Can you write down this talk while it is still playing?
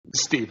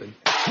Steven.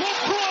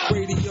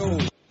 Radio.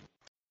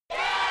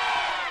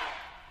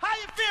 How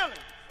you feeling?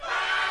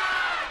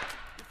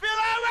 You feel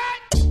all right?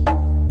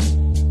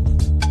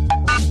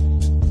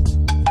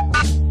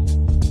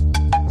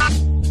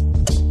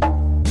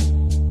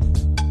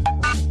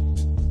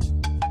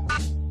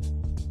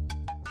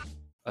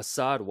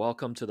 Asad,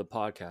 welcome to the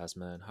podcast,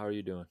 man. How are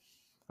you doing?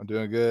 I'm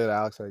doing good,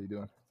 Alex. How you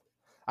doing?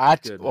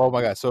 Good, Oh man.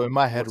 my god! So in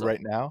my head What's up?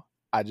 right now,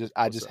 I just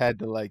What's up? had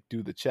to like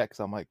do the check.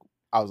 So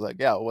I was like,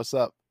 yeah, what's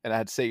up? And I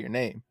had to say your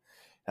name,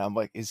 and I'm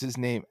like, is his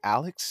name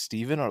Alex,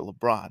 Steven, or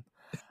LeBron?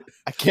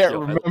 I can't Yo,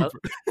 remember.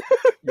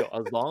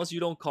 as long as you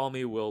don't call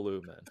me Will Lou,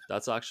 man.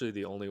 That's actually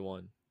the only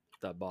one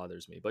that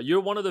bothers me. But you're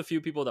one of the few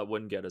people that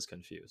wouldn't get us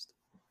confused.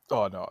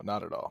 Oh no,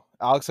 not at all.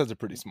 Alex has a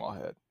pretty small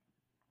head.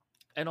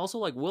 And also,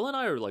 like, Will and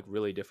I are like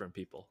really different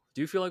people.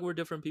 Do you feel like we're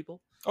different people?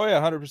 Oh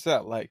yeah,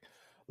 100%.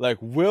 Like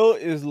Will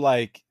is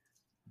like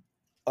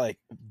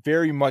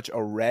very much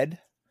a red,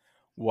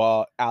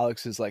 while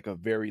Alex is like a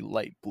very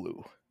light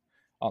blue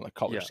on the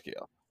color Yeah.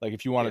 scale. Like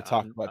if you want Yeah, to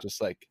talk about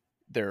just like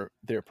their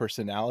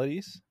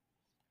personalities.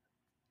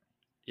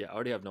 Yeah, I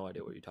already have no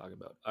idea what you're talking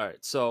about. All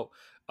right, so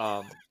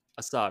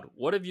Asad,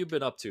 what have you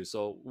been up to?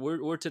 So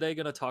we're today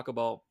going to talk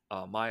about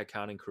my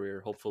accounting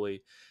career.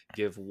 Hopefully,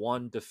 give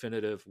one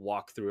definitive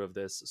walkthrough of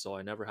this, so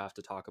I never have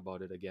to talk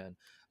about it again.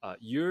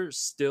 You're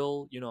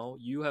still,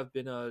 you have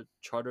been a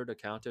chartered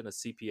accountant, a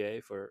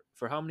CPA for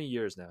how many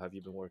years now have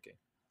you been working?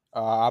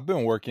 I've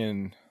been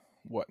working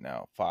what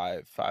now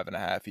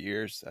 5.5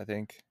 years, I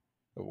think,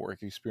 of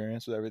work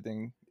experience with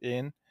everything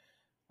in.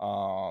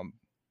 And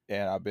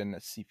I've been a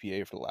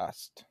CPA for the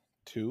last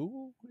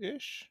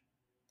 2-ish.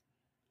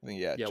 I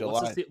think Yeah,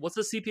 July. what's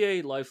the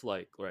CPA life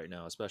like right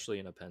now, especially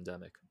in a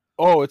pandemic?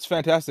 Oh, it's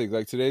fantastic.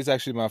 Like today's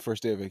actually my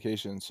first day of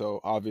vacation, so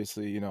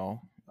obviously,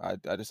 I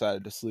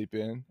decided to sleep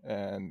in,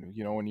 and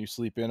when you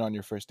sleep in on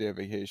your first day of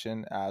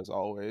vacation, as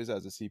always,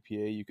 as a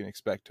CPA, you can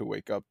expect to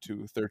wake up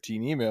to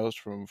 13 emails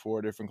from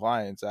 4 different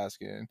clients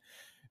asking,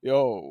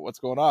 "Yo, what's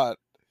going on?"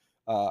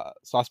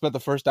 So I spent the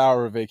first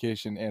hour of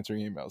vacation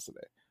answering emails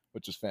today,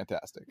 which is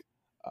fantastic.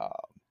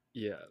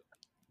 Yeah,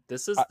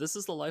 this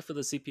is the life of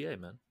the CPA,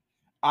 man.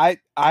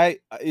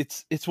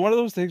 It's one of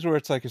those things where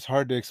it's like it's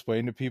hard to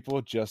explain to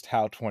people just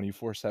how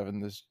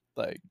 24/7 this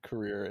like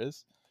career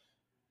is,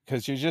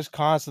 because you're just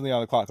constantly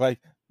on the clock. Like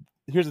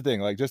here's the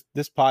thing, like just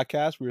this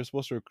podcast, we were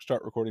supposed to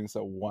start recording this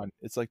at 1.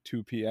 It's like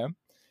 2 p.m.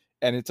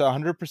 and it's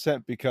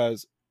 100%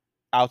 because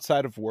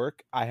outside of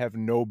work I have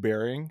no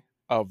bearing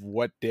of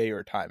what day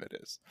or time it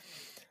is.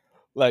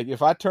 Like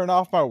if I turn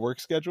off my work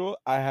schedule,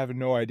 I have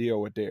no idea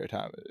what day or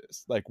time it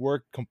is. Like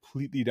work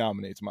completely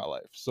dominates my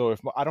life. So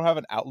if I don't have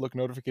an Outlook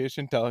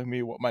notification telling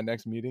me what my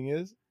next meeting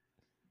is,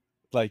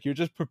 like you're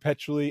just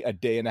perpetually a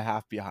day and a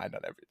half behind on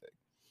everything.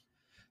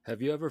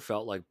 Have you ever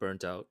felt like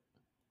burnt out?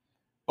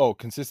 Oh,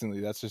 consistently.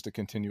 That's just a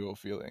continual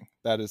feeling.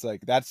 That is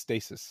like that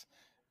stasis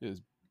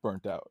is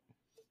burnt out.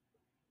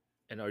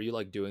 And are you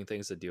like doing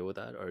things to deal with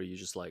that, or are you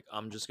just like,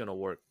 I'm just gonna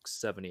work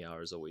 70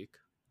 hours a week?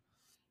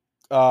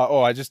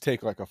 I just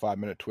take like a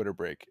 5-minute Twitter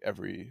break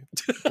every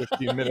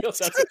 15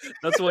 minutes.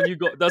 That's when you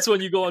go. That's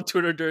when you go on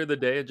Twitter during the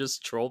day and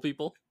just troll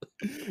people.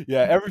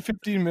 Yeah, every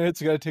 15 minutes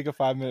you got to take a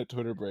 5-minute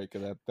Twitter break,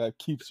 and that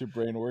keeps your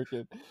brain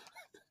working.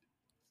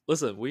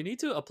 Listen, we need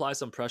to apply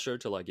some pressure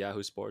to like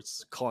Yahoo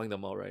Sports, calling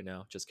them out right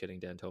now. Just kidding,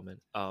 Dan Toman.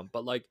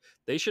 But like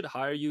they should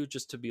hire you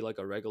just to be like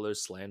a regular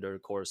slander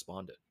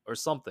correspondent or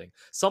something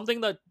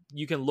that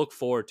you can look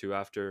forward to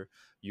after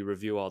you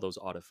review all those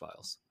audit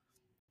files.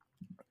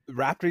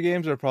 Raptor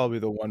games are probably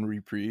the one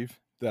reprieve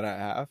that I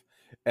have,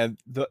 and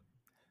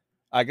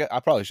I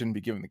probably shouldn't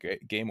be giving the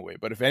game away,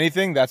 but if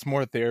anything, that's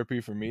more therapy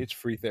for me. It's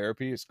free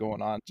therapy. It's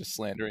going on just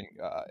slandering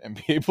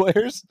NBA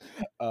players.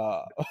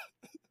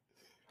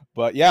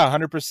 But yeah,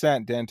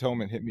 100%. Dan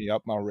Toman, hit me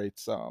up. My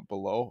rate's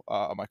below.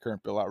 My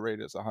current bill out rate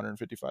is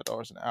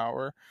 $155 an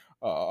hour.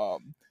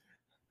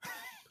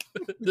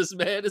 This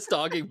man is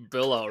talking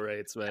bill out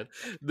rates, man.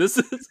 This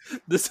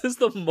is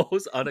the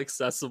most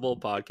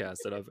unaccessible podcast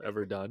that I've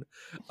ever done.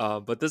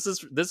 But this is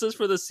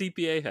for the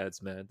CPA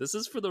heads, man. This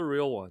is for the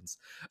real ones.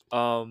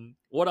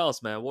 What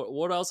else, man?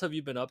 What else have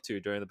you been up to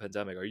during the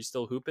pandemic? Are you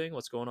still hooping?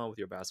 What's going on with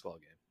your basketball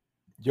game?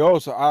 Yo,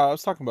 so I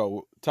was talking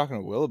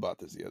to Will about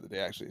this the other day,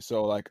 actually.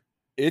 So like,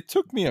 it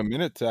took me a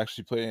minute to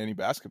actually play any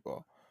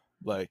basketball.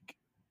 Like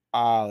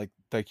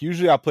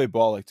usually I play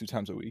ball like 2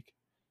 times a week.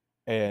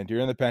 And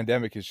during the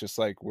pandemic, it's just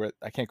like where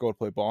I can't go to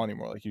play ball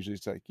anymore. Like usually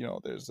it's like,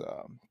 there's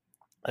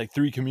like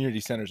 3 community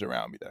centers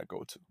around me that I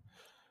go to.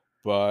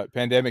 But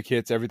pandemic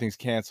hits, everything's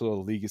canceled,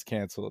 the league is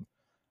canceled.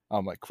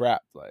 I'm like,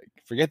 crap, like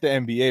forget the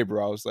NBA,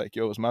 bro. I was like,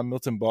 yo, is my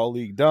Milton Ball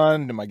League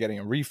done? Am I getting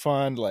a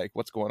refund? Like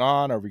what's going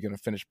on? Are we going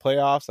to finish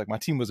playoffs? Like my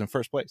team was in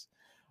first place.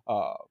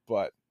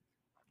 But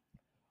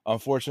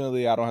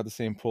unfortunately, I don't have the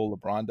same pull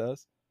LeBron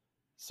does.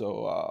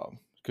 So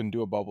couldn't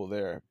do a bubble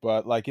there.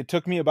 But like it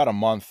took me about a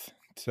month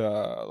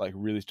to like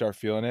really start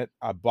feeling it.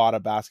 I bought a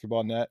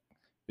basketball net.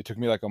 It took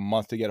me like a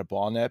month to get a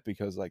ball net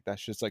because like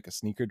that's just like a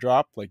sneaker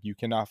drop. Like you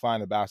cannot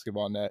find a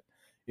basketball net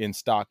in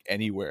stock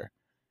anywhere,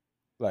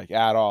 like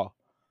at all.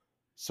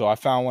 So I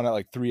found one at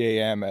like 3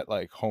 a.m. at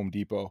like Home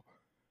Depot.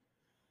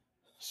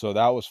 So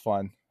that was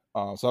fun.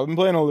 So I've been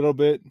playing a little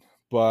bit,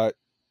 but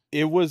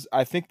it was,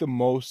 I think, the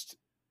most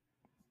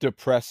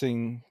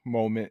depressing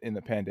moment in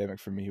the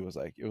pandemic for me was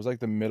like, it was like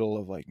the middle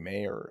of like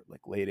May or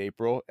like late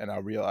April, and I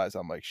realized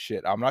I'm like,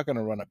 shit, I'm not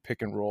gonna run a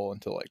pick and roll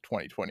until like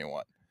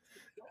 2021.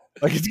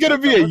 Like it's gonna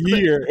That, be that a must have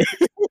been year.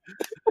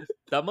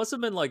 that must have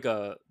been like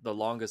the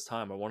longest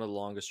time or one of the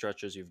longest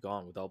stretches you've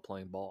gone without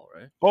playing ball,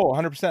 right? Oh,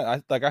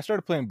 100%. I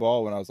started playing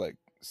ball when I was like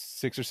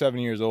 6 or 7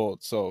 years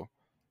old. So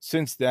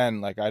since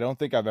then, like I don't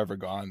think I've ever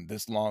gone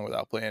this long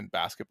without playing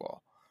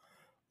basketball.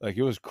 Like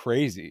it was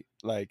crazy.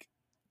 Like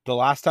the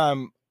last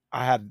time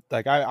I had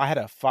like I had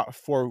a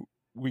 4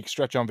 week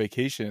stretch on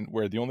vacation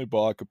where the only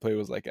ball I could play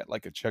was like at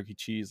like a Chuck E.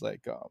 Cheese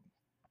like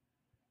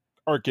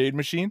arcade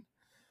machine.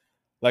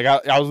 Like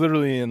I was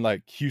literally in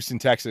like Houston,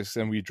 Texas,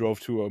 and we drove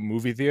to a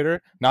movie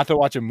theater, not to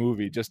watch a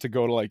movie, just to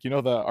go to like, the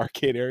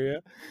arcade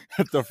area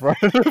at the front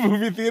of the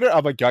movie theater.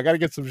 I'm like, I gotta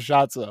get some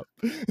shots up.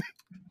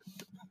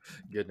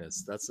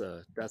 Goodness, that's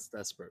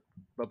desperate.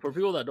 But for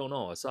people that don't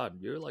know, Assad,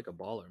 you're like a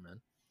baller,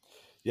 man.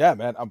 Yeah,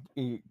 man,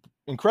 I'm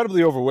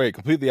incredibly overweight,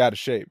 completely out of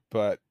shape,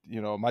 but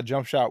my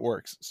jump shot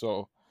works.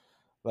 So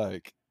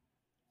like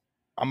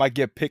I might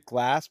get picked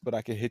last, but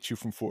I can hit you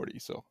from 40.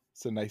 So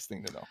it's a nice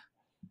thing to know.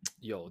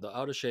 Yo, the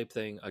out of shape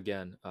thing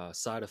again,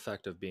 side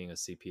effect of being a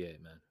CPA,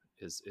 man,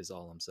 is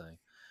all I'm saying.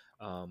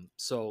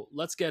 So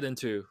let's get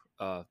into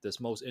this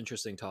most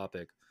interesting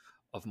topic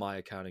of my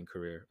accounting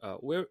career.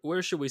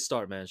 Where should we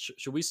start, man?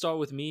 Should we start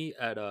with me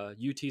at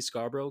UT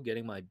Scarborough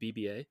getting my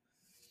BBA?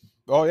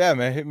 Oh yeah,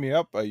 man, hit me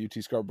up at UT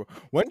Scarborough.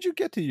 When did you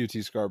get to UT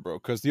Scarborough?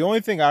 Because the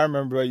only thing I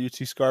remember at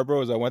UT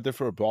Scarborough is I went there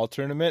for a ball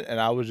tournament, and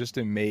I was just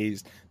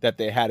amazed that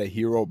they had a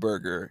hero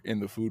burger in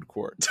the food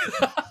court.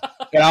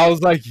 And I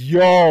was like,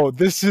 "Yo,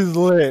 this is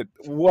lit!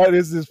 What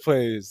is this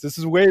place? This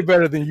is way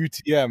better than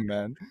UTM,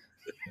 man."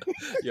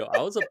 Yo,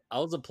 I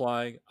was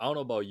applying. I don't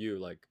know about you,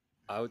 like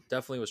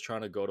definitely was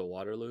trying to go to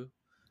Waterloo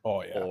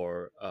Oh yeah.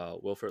 or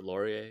Wilfrid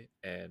Laurier.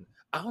 And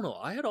I don't know,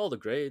 I had all the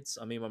grades.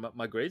 I mean,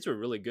 my grades were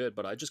really good,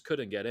 but I just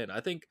couldn't get in.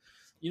 I think,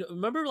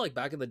 remember like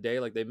back in the day,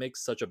 like they make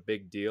such a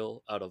big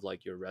deal out of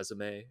like your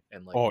resume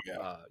and like, Oh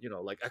yeah.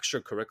 like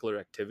extracurricular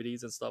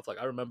activities and stuff. Like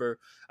I remember,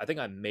 I think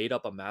I made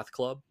up a math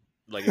club.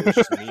 Like it was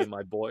just me and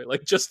my boy,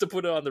 like just to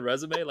put it on the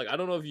resume. Like I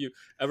don't know if you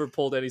ever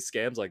pulled any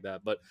scams like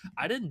that, but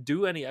I didn't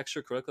do any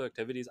extracurricular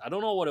activities. I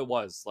don't know what it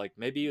was. Like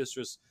maybe it's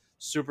just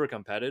super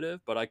competitive,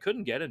 but I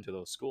couldn't get into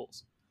those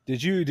schools.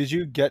 Did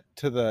you get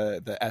to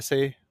the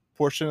essay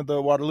portion of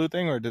the Waterloo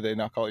thing, or did they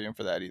not call you in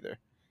for that either?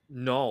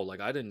 No, like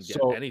I didn't get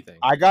So anything.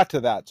 I got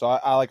to that. So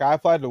I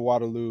applied to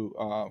Waterloo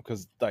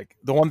because like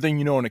the one thing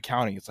in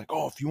accounting, it's like,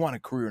 oh, if you want a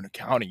career in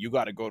accounting, you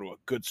got to go to a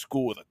good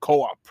school with a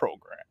co-op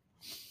program.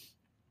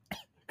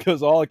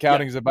 Because all Yeah,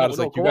 accounting is about no, is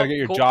no, like you got to get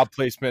your co-op. job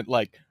placement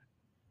like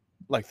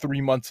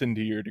 3 months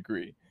into your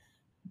degree.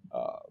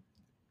 Uh,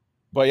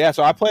 but yeah,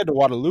 so I applied to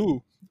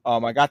Waterloo.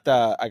 I got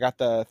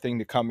the thing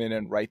to come in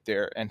and write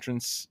their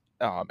entrance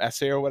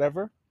essay or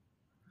whatever.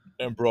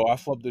 And bro, I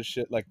flubbed this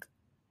shit. Like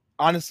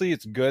honestly,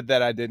 it's good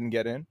that I didn't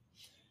get in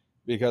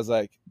because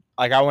like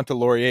I went to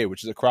Laurier,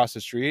 which is across the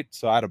street.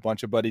 So I had a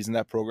bunch of buddies in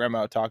that program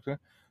I would talk to.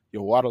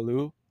 Yo,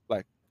 Waterloo,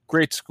 like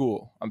great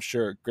school. I'm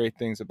sure great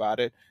things about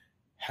it.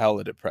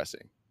 Hella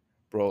depressing,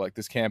 bro. Like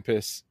this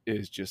campus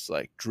is just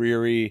like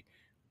dreary.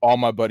 All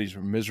my buddies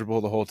were miserable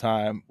the whole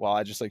time while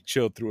I just like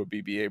chilled through a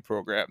BBA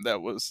program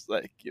that was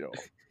like,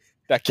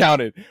 that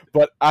counted.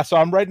 But so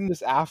I'm writing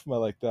this AFMA,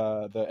 like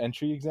the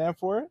entry exam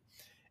for it.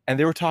 And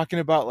they were talking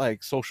about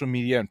like social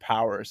media and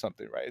power or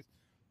something, right?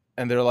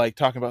 And they're like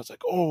talking about, it's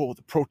like, oh,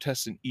 the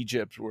protests in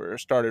Egypt were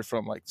started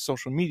from like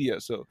social media.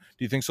 So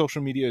do you think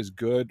social media is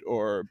good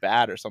or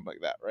bad or something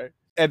like that, right?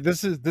 And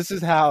this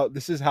is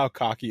how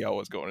cocky I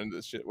was going into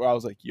this shit, where I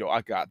was like, yo,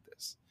 I got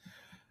this.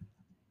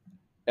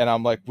 And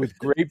I'm like, with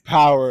great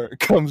power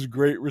comes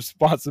great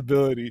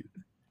responsibility.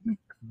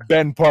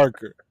 Ben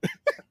Parker.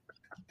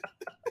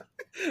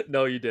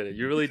 No, you didn't.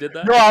 You really did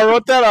that? No, I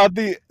wrote that on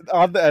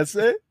the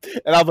essay,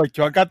 and I'm like,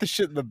 yo, I got the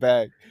shit in the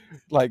bag.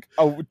 Like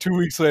 2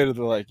 weeks later,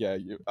 they're like, yeah,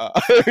 you,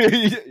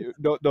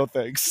 no,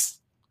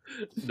 thanks.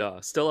 No,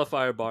 still a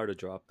fire bar to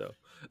drop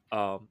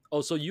though.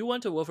 Oh, so you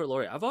went to Wilfrid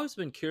Laurier. I've always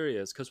been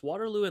curious because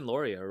Waterloo and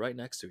Laurier are right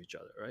next to each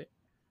other, right?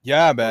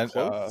 Yeah, Or man.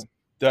 close?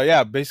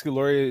 Yeah, basically,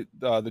 Laurier.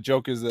 The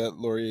joke is that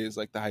Laurier is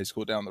like the high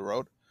school down the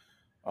road.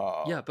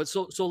 Yeah, but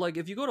so like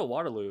if you go to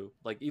Waterloo,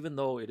 like even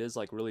though it is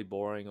like really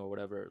boring or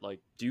whatever, like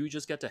do you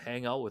just get to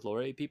hang out with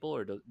Laurier people,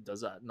 or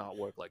does that not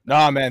work like that?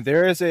 Nah, man.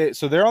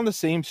 So they're on the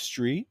same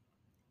street,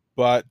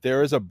 but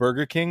there is a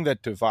Burger King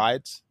that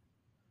divides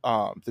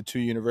the two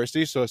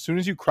universities. So as soon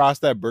as you cross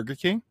that Burger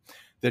King,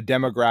 the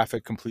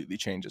demographic completely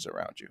changes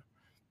around you.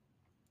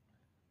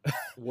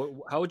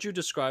 How would you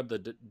describe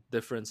the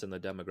difference in the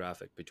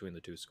demographic between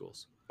the two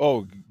schools?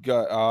 Oh,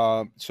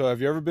 God. So have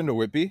you ever been to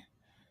Whitby?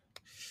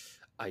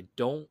 I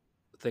don't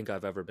think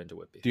I've ever been to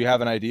Whitby. Do you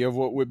have an idea of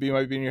what Whitby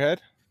might be in your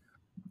head?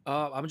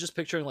 I'm just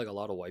picturing like a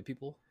lot of white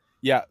people.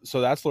 Yeah, so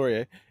that's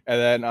Laurier, and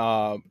then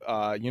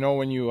you know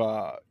when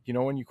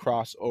you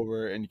cross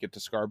over and you get to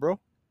Scarborough,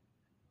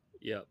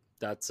 Yeah,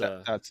 that's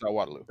that's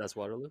Waterloo. that's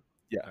Waterloo.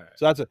 Yeah. All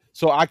right.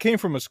 So I came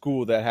from a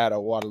school that had a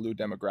Waterloo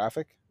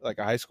demographic, like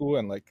a high school,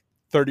 and like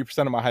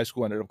 30% of my high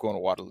school ended up going to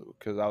Waterloo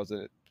because I was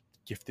a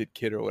gifted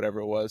kid or whatever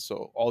it was.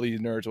 So all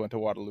these nerds went to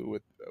Waterloo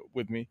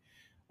with me.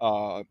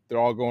 They're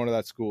all going to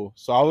that school.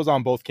 So I was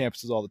on both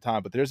campuses all the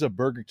time. But there's a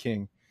Burger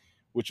King,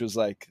 which was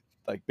like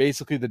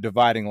basically the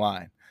dividing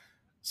line.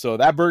 So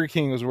that Burger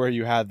King was where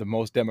you had the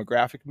most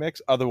demographic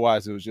mix.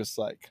 Otherwise, it was just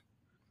like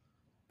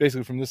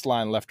basically from this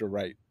line left or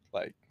right.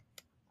 Like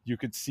you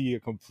could see a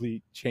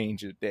complete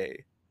change of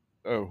day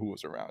of who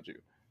was around you.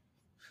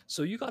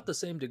 So you got the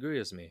same degree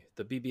as me,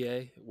 the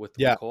BBA with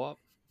Yeah, co-op.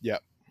 yeah.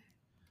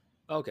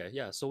 Okay,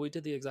 yeah. So we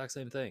did the exact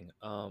same thing.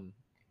 I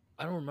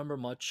don't remember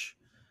much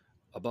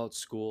about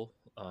school.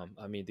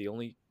 I mean, the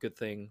only good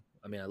thing,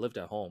 I mean, I lived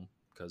at home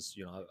because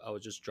I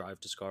would just drive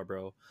to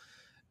Scarborough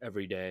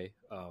every day.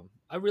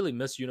 I really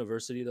miss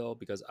university though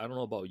because I don't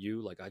know about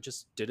you, like I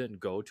just didn't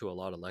go to a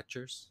lot of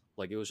lectures.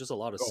 Like it was just a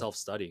lot of Oh, self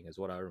studying, is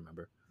what I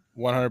remember.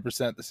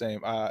 100% the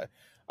same.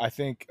 I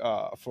think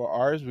for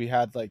ours we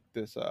had like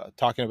this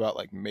talking about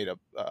like made up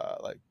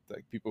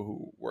like people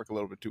who work a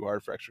little bit too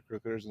hard for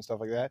extracurriculars and stuff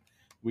like that.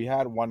 We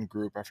had one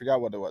group, I forgot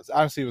what it was.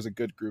 Honestly, it was a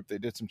good group. They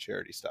did some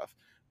charity stuff,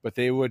 but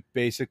they would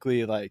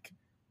basically like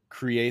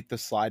create the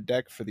slide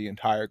deck for the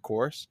entire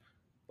course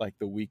like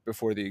the week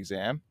before the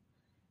exam.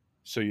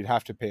 So you'd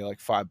have to pay like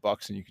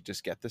 $5 and you could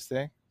just get this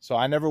thing. So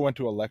I never went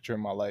to a lecture in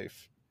my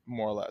life,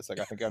 more or less. Like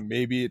I think I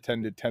maybe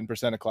attended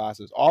 10% of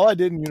classes. All I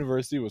did in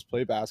university was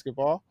play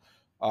basketball,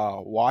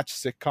 watch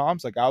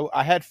sitcoms. Like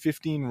I had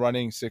 15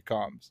 running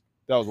sitcoms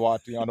that I was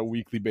watching on a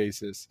weekly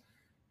basis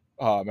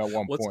at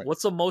one What's point.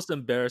 what's the most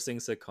embarrassing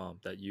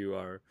sitcom that you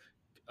are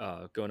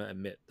going to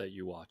admit that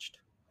you watched?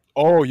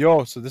 Oh,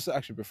 yo. So this is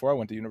actually before I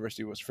went to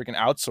university was freaking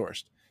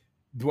outsourced.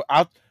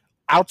 Out,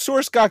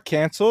 outsourced got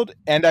canceled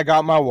and I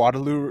got my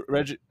Waterloo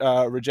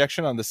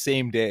rejection on the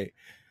same day.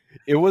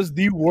 It was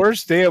the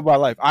worst day of my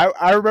life.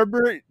 I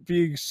remember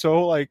being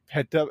so like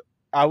pent up.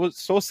 I was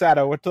so sad.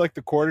 I went to like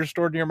the corner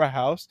store near my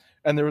house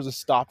and there was a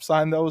stop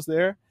sign that was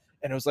there.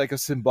 And it was like a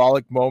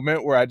symbolic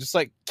moment where I just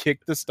like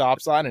kicked the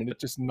stop sign and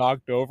it just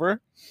knocked over.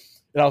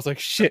 And I was like,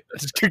 shit, I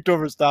just kicked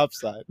over a stop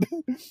sign.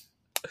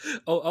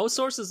 Oh,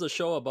 Outsource is a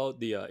show about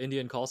the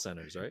Indian call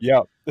centers, right?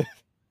 Yeah.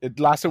 It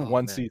lasted Oh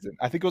one man. season.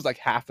 I think it was like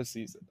half a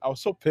season. I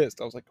was so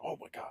pissed. I was like, oh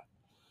my God,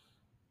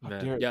 how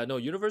Man, dare yeah, no,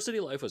 university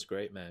life was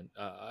great, man.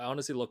 I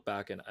honestly look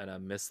back and I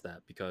miss that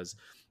because,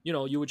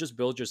 you would just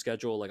build your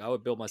schedule. Like I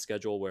would build my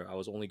schedule where I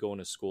was only going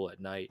to school at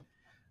night.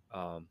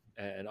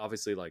 And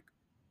obviously, like,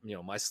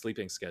 my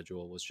sleeping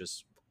schedule was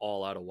just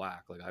all out of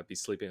whack. Like I'd be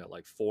sleeping at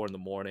like 4 in the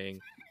morning,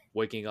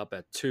 waking up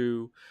at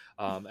 2.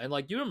 And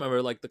like, you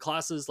remember like the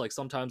classes, like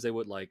sometimes they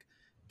would like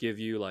give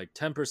you like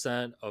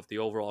 10% of the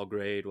overall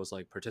grade was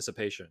like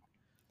participation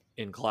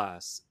in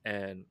class.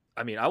 And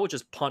I mean, I would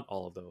just punt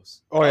all of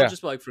those. Oh I would yeah,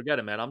 just be like, forget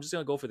it, man. I'm just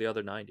gonna go for the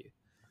other 90.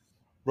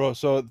 bro.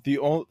 So the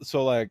only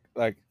so like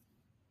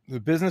the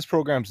business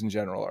programs in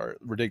general are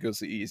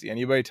ridiculously easy.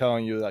 Anybody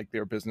telling you like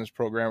their business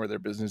program or their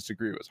business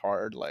degree was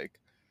hard, like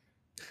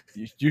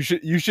you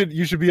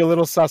should be a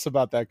little sus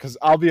about that because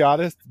I'll be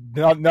honest,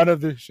 none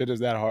of this shit is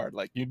that hard.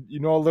 Like you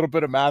know a little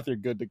bit of math, you're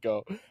good to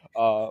go.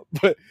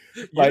 But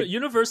like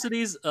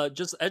Universities,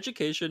 just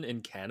education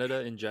in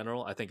Canada in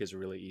general, I think is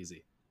really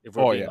easy if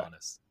we're oh being yeah,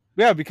 honest.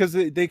 yeah, because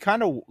they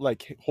kind of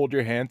like hold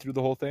your hand through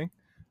the whole thing.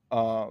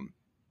 Um,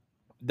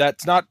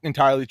 that's not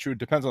entirely true. It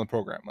depends on the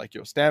program. Like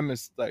STEM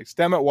is like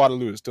STEM at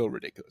Waterloo is still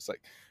ridiculous.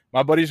 Like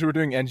my buddies who were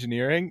doing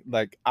engineering,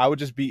 like I would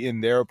just be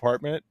in their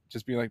apartment,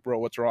 just being like, "Bro,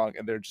 what's wrong?"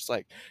 And they're just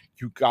like,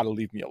 "You gotta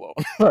leave me alone.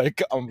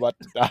 Like I'm about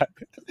to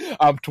die.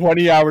 I'm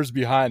 20 hours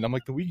behind." I'm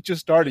like, "The week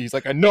just started." He's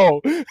like, "I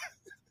know."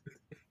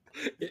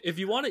 If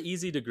you want an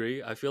easy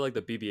degree, I feel like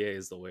the BBA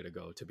is the way to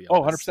go, to be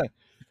Oh, honest. 100%.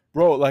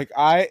 Bro, like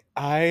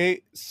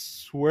I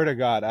swear to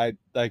God, I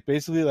like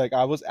basically like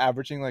I was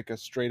averaging like a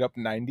straight up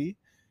 90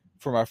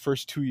 for my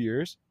first 2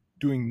 years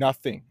doing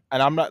nothing.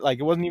 And I'm not like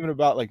it wasn't even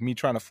about like me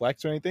trying to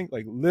flex or anything.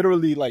 Like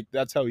literally like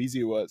that's how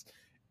easy it was.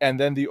 And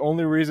then the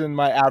only reason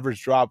my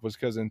average dropped was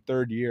because in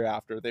third year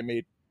after they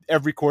made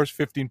every course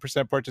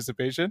 15%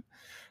 participation.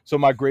 So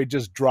my grade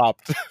just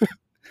dropped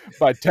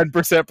by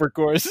 10% per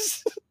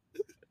course.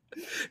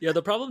 Yeah,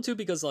 the problem too,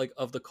 because like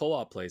of the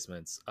co-op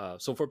placements.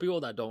 So for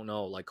people that don't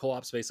know, like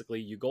co-ops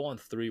basically you go on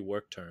 3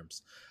 work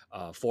terms,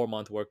 4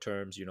 month work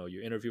terms.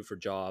 You interview for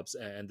jobs,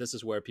 and this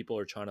is where people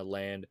are trying to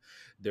land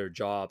their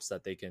jobs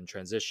that they can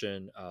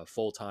transition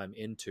full time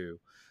into.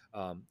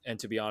 And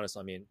to be honest,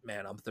 I mean,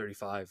 man, I'm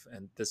 35,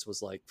 and this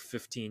was like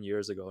 15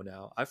 years ago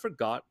now. I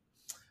forgot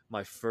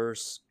my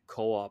first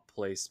co-op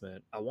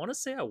placement. I want to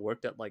say I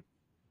worked at like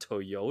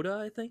Toyota,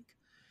 I think,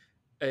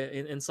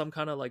 in some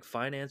kind of like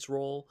finance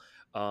role.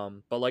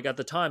 But like at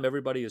the time,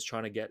 everybody is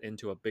trying to get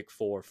into a big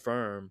four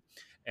firm.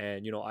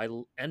 And,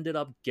 ended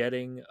up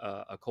getting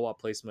a co op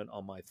placement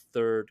on my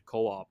third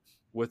co op.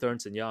 with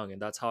Ernst and Young,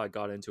 and that's how I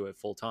got into it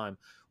full time.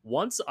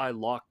 Once I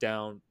locked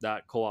down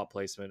that co-op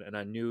placement and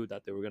I knew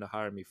that they were going to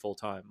hire me full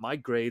time, my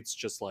grades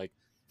just like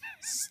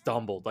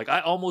stumbled. Like I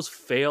almost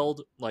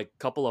failed like a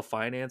couple of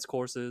finance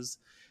courses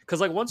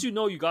because like once you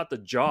know you got the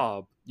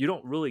job, you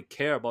don't really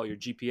care about your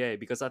GPA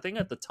because I think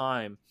at the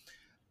time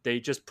they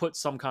just put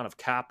some kind of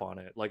cap on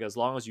it. Like as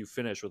long as you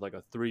finish with like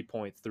a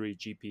 3.3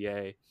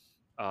 GPA,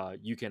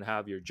 you can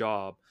have your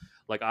job.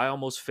 Like I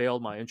almost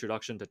failed my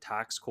introduction to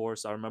tax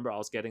course. I remember I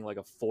was getting like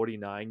a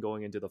 49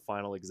 going into the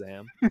final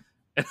exam.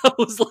 And I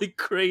was like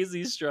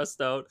crazy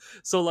stressed out.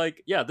 So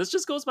like, yeah, this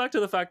just goes back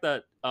to the fact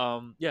that,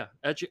 yeah,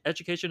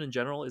 education in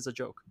general is a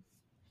joke.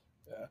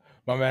 Yeah.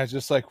 My man's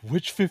just like,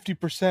 which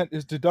 50%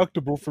 is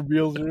deductible for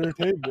meals and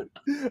entertainment?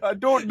 I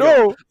don't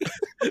know.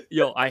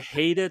 Yo, I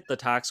hated the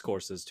tax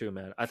courses too,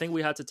 man. I think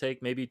we had to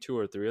take maybe 2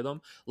 or 3 of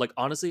them. Like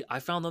honestly, I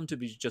found them to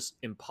be just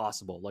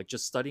impossible. Like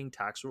just studying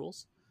tax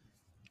rules.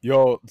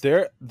 Yo,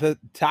 the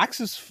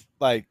taxes,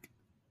 like,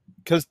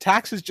 because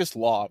tax is just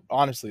law.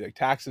 Honestly, like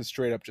tax is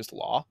straight up just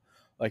law.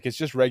 Like it's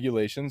just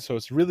regulation. So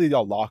it's really a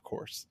law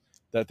course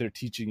that they're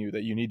teaching you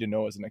that you need to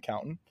know as an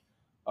accountant.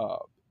 Uh,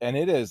 and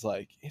it is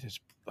like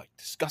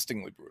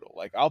disgustingly brutal.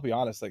 Like I'll be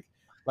honest, like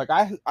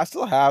I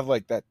still have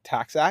like that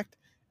tax act,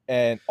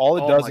 and all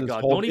it Oh does my is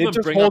god, hold don't it even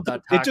just bring up holds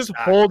that it tax just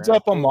act, holds man.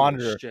 up a Holy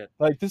monitor. shit.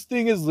 Like this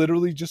thing is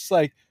literally just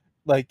like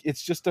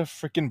it's just a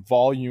freaking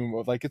volume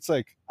of like it's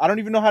like I don't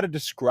even know how to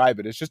describe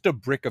it. It's just a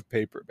brick of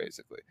paper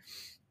basically.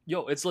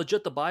 Yo, it's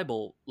legit the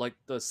Bible, like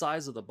the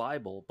size of the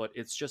Bible, but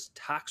it's just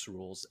tax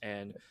rules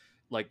and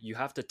like you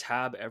have to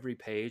tab every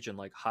page and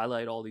like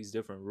highlight all these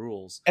different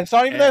rules. And it's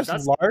not even that And it's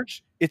that's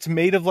large. It's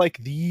made of like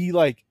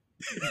the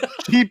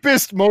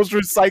cheapest, most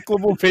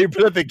recyclable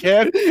paper that they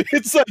can.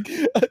 It's like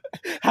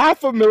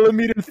half a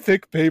millimeter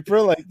thick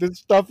paper. Like this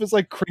stuff is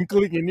like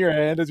crinkling in your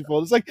hand as you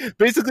fold. It's like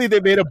basically they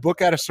made a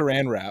book out of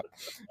saran wrap.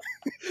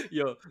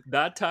 yo,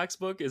 that tax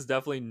book is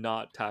definitely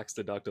not tax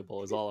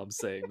deductible, is all I'm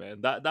saying,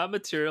 man. That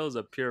material is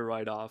a pure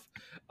write-off.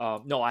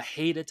 No, I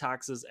hated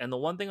taxes, and the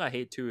one thing I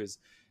hate too is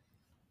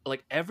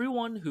like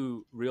everyone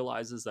who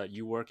realizes that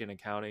you work in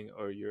accounting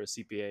or you're a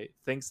CPA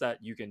thinks that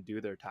you can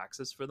do their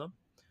taxes for them.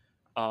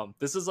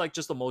 This is like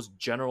just the most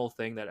general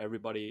thing that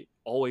everybody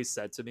always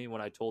said to me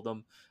when I told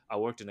them I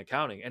worked in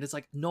accounting, and it's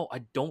like, no, I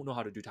don't know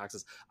how to do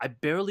taxes. I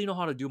barely know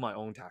how to do my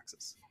own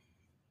taxes.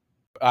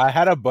 I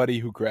had a buddy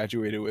who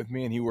graduated with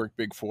me and he worked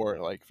Big Four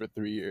like for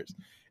 3 years.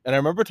 And I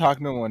remember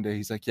talking to him one day.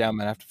 He's like, "Yeah,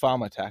 man, I have to file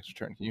my tax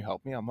return. Can you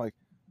help me?" I'm like,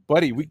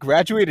 "Buddy, we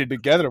graduated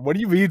together. What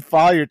do you mean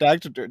file your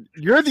tax return?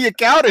 You're the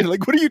accountant.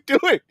 Like, what are you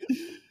doing?"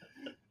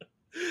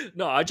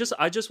 No, I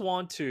just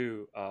want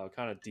to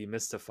kind of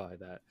demystify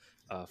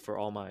that for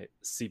all my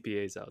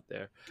CPAs out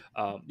there.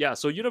 Yeah,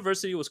 so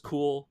university was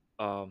cool.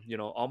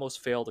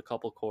 Almost failed a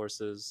couple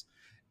courses,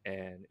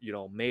 and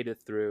made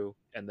it through.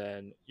 And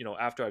then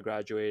after I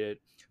graduated,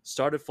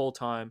 started full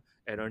time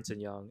at Ernst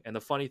and Young. And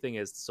the funny thing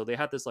is, so they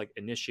had this like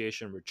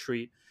initiation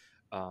retreat.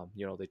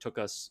 They took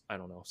us, I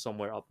don't know,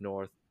 somewhere up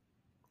north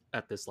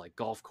at this like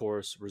golf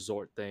course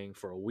resort thing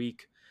for a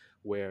week,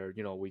 where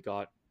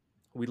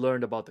we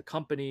learned about the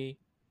company,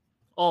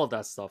 all of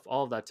that stuff,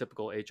 all of that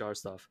typical HR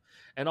stuff.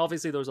 And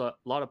obviously, there was a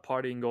lot of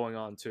partying going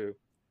on too.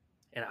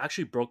 And I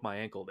actually broke my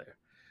ankle there.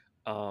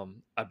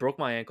 I broke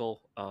my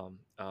ankle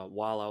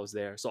while I was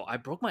there. So I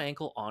broke my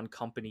ankle on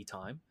company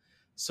time.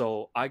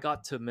 So I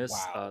got to miss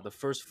Wow. the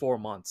first 4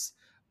 months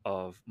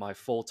of my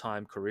full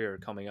time career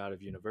coming out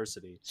of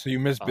university. So you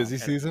missed busy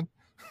And season?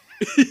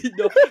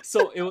 no,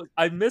 so it was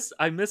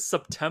I missed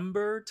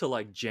September to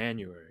like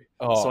January.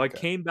 Oh, So I okay.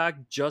 came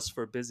back just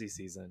for busy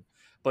season.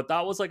 But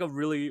that was like a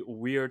really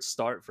weird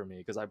start for me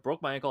because I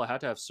broke my ankle. I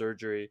had to have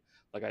surgery.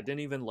 Like I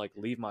didn't even like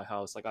leave my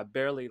house. Like I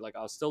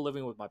was still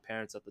living with my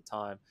parents at the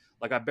time.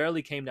 Like I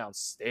barely came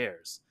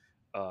downstairs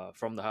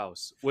from the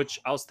house, which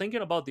I was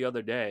thinking about the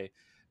other day,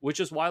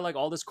 which is why like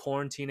all this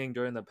quarantining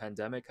during the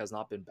pandemic has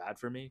not been bad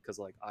for me because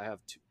like I have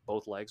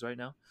both legs right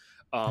now.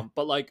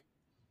 But like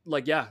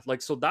yeah,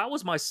 like so that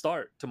was my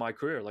start to my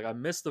career. Like I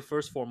missed the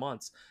first 4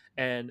 months,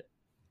 and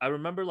I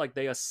remember like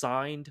they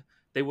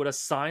would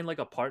assign like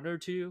a partner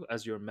to you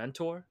as your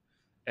mentor,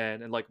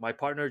 and like my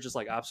partner just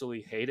like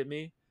absolutely hated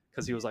me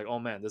because he was like, oh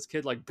man, this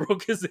kid like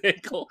broke his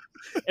ankle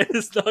and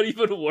it's not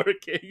even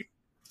working.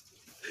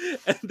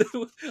 And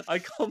then I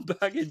come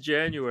back in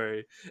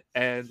January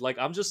and like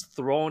I'm just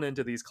thrown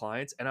into these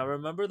clients. And I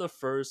remember the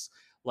first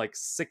like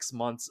 6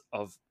 months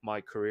of my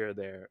career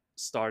there,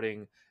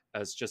 starting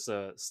as just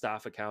a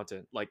staff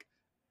accountant. Like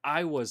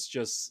I was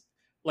just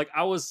like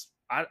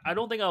I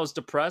don't think I was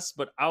depressed,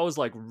 but I was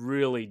like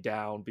really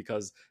down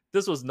because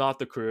this was not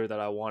the career that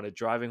I wanted.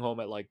 Driving home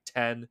at like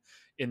 10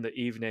 in the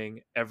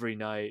evening every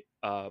night.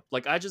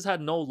 Like I just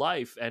had no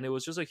life, and it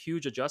was just a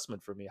huge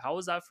adjustment for me. How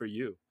was that for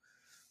you?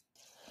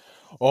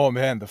 Oh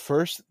man, the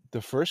first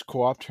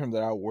co-op term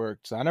that I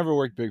worked, so I never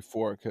worked Big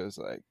Four because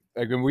like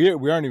we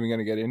aren't even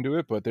gonna get into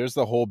it, but there's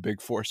the whole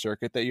Big Four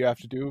circuit that you have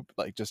to do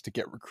like just to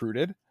get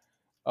recruited.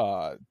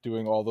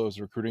 doing all those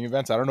recruiting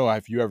events. I don't know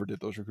if you ever did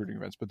those recruiting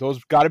events, but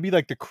those got to be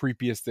like the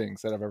creepiest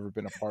things that I've ever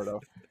been a part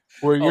of.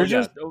 Where Oh you're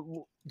yeah, just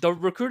the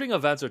recruiting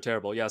events are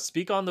terrible. Yeah,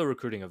 speak on the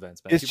recruiting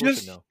events, man. People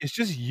should know. it's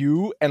just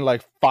you and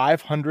like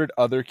 500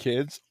 other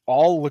kids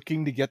all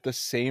looking to get the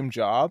same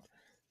job,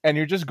 and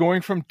you're just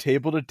going from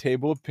table to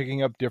table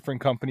picking up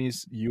different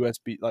companies'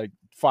 USB, like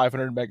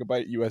 500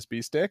 megabyte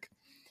USB stick,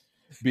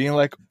 being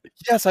like,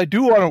 yes, I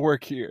do want to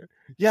work here.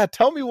 Yeah,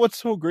 tell me what's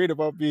so great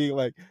about being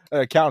like an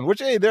accountant. Which,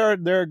 hey, there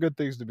are good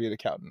things to be an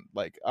accountant.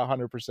 Like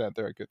 100%,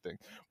 there are good things.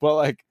 But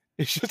like,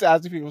 it's just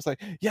asking people. It's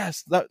like,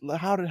 yes,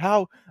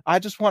 how I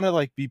just want to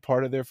like be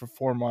part of there for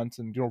 4 months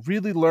and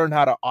really learn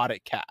how to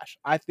audit cash.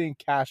 I think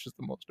cash is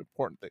the most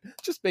important thing.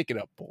 Just making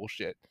up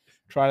bullshit.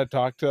 Trying to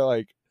talk to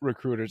like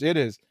recruiters, it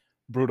is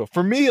brutal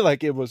for me.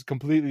 Like it was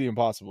completely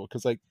impossible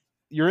because like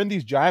you're in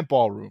these giant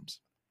ballrooms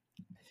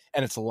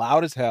and it's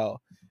loud as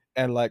hell.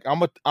 And like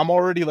I'm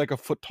already like a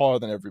foot taller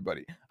than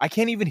everybody. I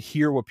can't even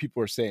hear what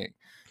people are saying.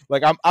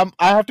 Like I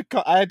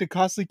had to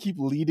constantly keep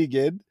leaning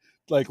in,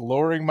 like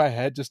lowering my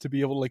head just to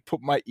be able to like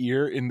put my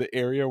ear in the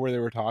area where they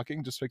were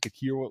talking, just so I could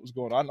hear what was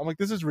going on. I'm like,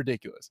 this is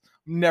ridiculous.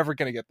 I'm never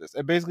gonna get this.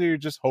 And basically, you're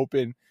just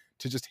hoping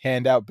to just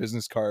hand out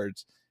business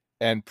cards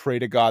and pray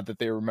to God that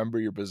they remember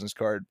your business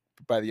card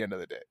by the end of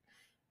the day.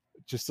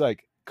 Just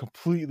like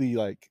completely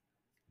like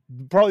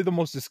probably the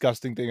most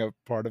disgusting thing I've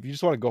part of. You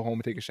just want to go home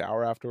and take a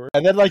shower afterward.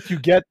 And then like you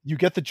get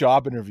the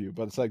job interview,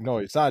 but it's like, no,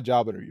 it's not a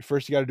job interview.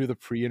 First you got to do the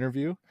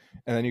pre-interview,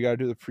 and then you got to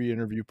do the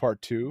pre-interview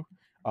part 2.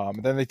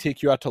 And then they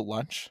take you out to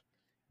lunch,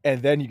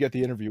 and then you get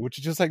the interview, which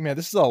is just like, man,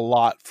 this is a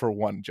lot for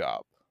one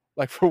job.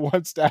 Like for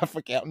one staff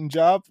accountant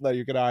job that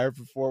you're gonna hire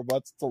for 4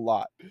 months, it's a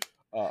lot.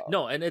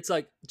 No, and it's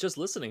like just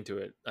listening to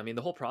it. I mean,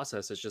 the whole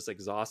process is just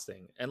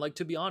exhausting. And like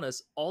to be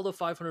honest, all the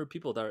 500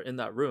 people that are in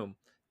that room,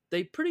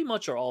 they pretty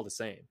much are all the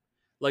same.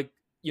 Like,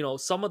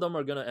 some of them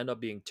are going to end up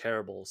being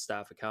terrible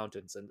staff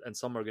accountants and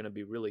some are going to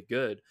be really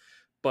good,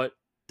 but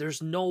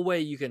there's no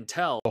way you can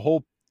tell. The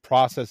whole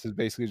process is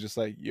basically just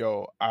like,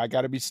 yo, I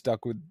got to be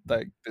stuck with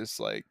like this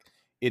like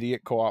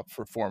idiot co-op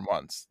for 4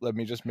 months. Let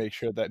me just make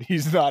sure that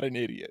he's not an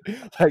idiot.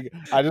 Like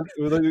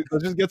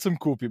let's just get some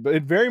cool people.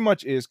 It very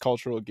much is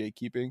cultural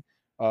gatekeeping.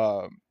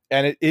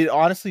 And it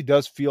honestly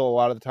does feel a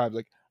lot of the times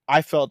like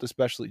I felt,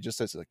 especially just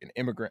as like an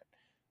immigrant,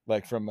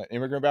 like from an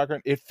immigrant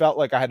background, it felt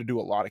like I had to do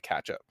a lot of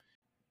catch up.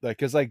 Like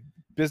because like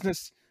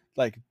business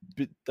like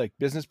like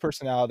business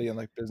personality and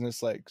like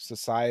business like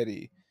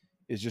society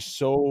is just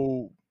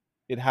so,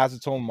 it has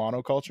its own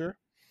monoculture,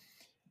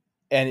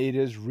 and it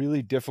is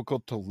really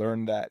difficult to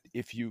learn that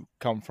if you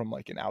come from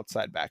like an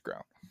outside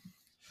background.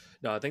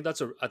 No, I think that's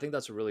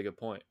a really good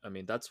point. I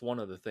mean, that's one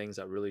of the things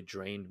that really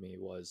drained me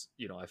was,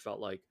 I felt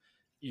like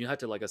you had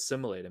to like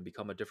assimilate and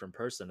become a different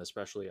person,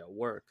 especially at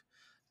work.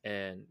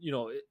 And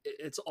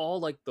it's all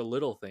like the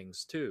little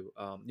things too.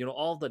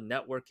 All the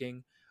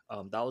networking.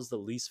 That was the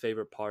least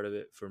favorite part of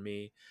it for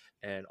me.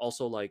 And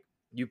also like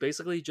you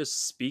basically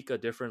just speak a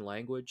different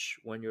language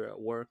when you're at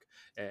work,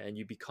 and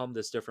you become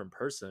this different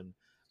person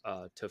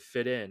to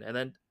fit in. And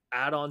then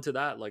add on to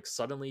that, like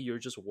suddenly you're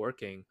just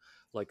working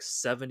like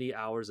 70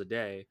 hours a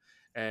day.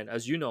 And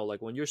as you know,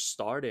 like when you're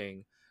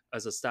starting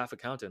as a staff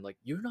accountant, like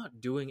you're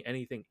not doing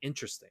anything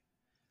interesting.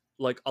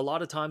 Like a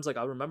lot of times, like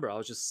I remember I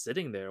was just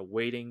sitting there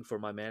waiting for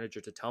my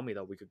manager to tell me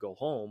that we could go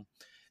home.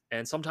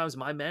 And sometimes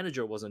my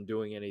manager wasn't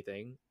doing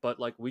anything, but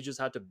like we just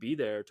had to be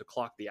there to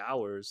clock the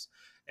hours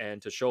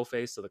and to show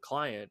face to the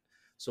client.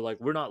 So like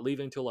we're not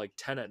leaving till like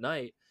 10 at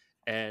night,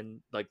 and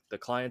like the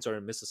clients are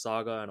in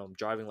Mississauga and I'm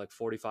driving like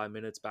 45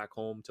 minutes back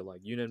home to like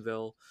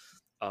Unionville.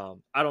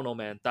 I don't know,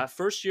 man. That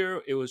first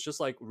year, it was just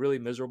like really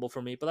miserable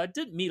for me. But I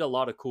did meet a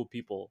lot of cool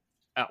people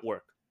at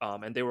work,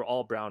 and they were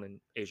all brown and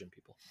Asian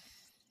people.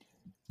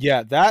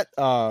 Yeah, that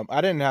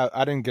I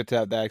didn't get to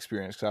have that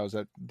experience because I was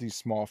at these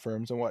small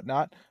firms and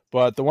whatnot.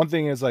 But the one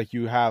thing is like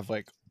you have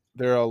like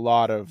there are a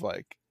lot of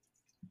like,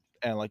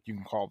 and like you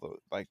can call the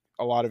like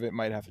a lot of it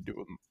might have to do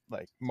with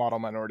like model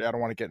minority. I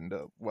don't want to get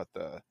into what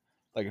the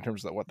like in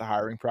terms of what the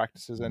hiring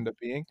practices end up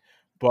being,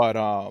 but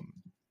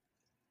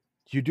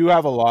you do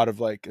have a lot of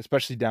like,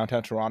 especially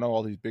downtown Toronto,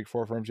 all these big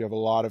four firms. You have a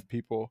lot of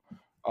people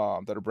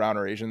that are brown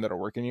or Asian that are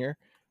working here,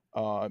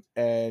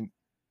 and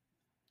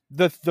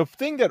the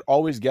thing that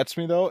always gets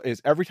me though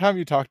is every time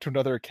you talk to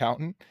another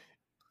accountant,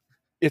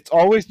 it's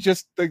always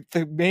just the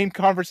main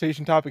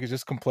conversation topic is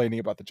just complaining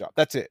about the job.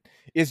 That's it.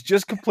 It's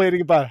just complaining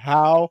about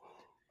how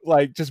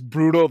like just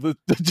brutal the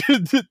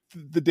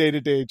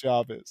day-to-day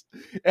job is.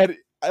 And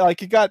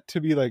like it got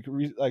to be like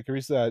like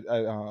recently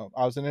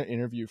I was in an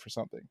interview for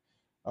something.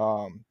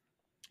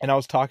 And I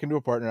was talking to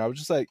a partner. I was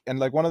just like, and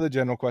like one of the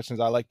general questions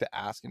I like to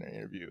ask in an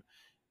interview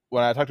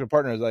when I talk to a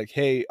partner is like,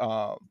 hey,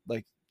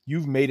 like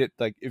you've made it,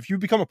 like if you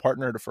become a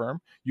partner at a firm,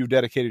 you've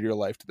dedicated your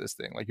life to this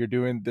thing. Like you're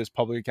doing this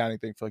public accounting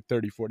thing for like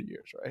 30, 40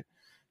 years, right?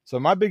 So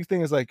my big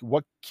thing is like,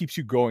 what keeps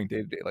you going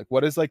day to day? Like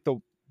what is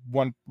the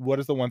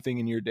one thing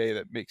in your day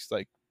that makes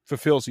like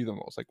fulfills you the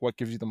most? Like what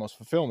gives you the most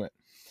fulfillment?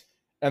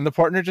 And the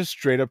partner just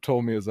straight up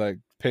told me, is like,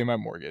 pay my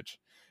mortgage.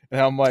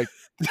 And I'm like,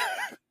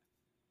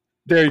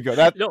 There you go.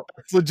 That's No,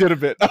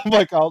 legitimate. I'm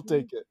like, I'll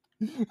take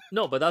it.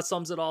 no, but that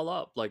sums it all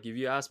up. Like if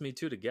you asked me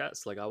to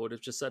guess, like I would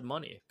have just said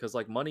money, because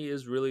like money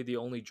is really the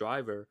only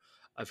driver.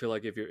 I feel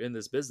like if you're in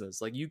this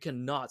business, like you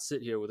cannot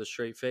sit here with a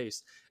straight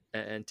face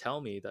and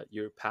tell me that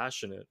you're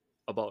passionate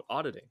about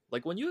auditing.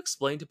 Like when you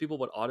explain to people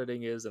what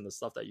auditing is and the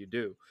stuff that you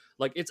do,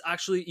 like it's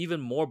actually even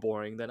more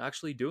boring than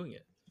actually doing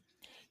it.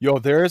 Yo,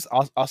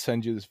 I'll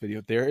send you this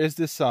video. There is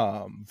this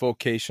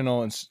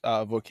vocational and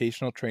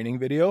vocational training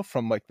video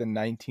from like the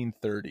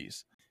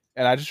 1930s.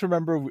 And I just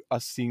remember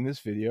us seeing this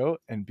video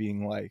and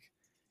being like,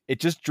 it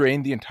just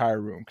drained the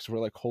entire room because we're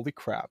like, holy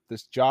crap,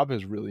 this job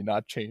has really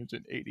not changed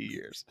in 80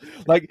 years.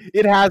 Like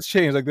it has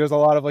changed. Like there's a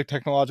lot of like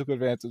technological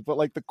advances, but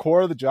like the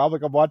core of the job,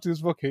 like I'm watching this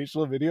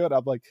vocational video and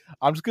I'm like,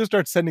 I'm just gonna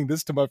start sending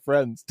this to my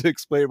friends to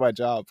explain my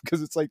job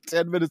because it's like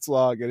 10 minutes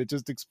long and it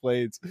just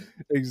explains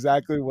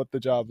exactly what the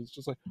job is.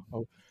 Just like,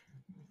 oh,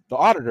 the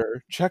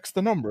auditor checks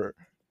the number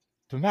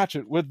to match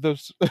it with the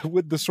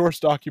with the source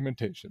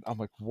documentation. I'm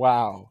like,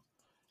 wow,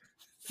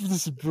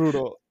 this is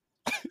brutal.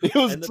 It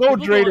was And the so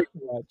draining to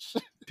watch.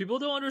 people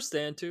don't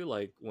understand too,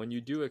 like when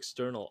you do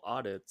external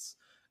audits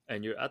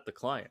and you're at the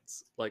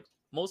clients, like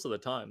most of the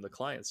time the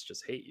clients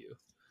just hate you,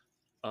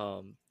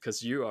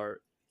 because you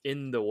are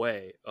in the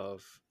way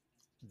of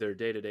their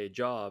day-to-day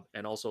job,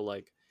 and also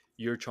like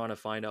you're trying to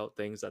find out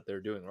things that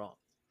they're doing wrong.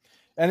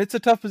 And it's a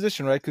tough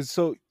position, right? Because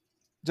so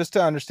just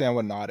to understand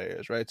what an audit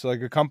is, right? So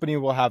like a company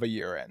will have a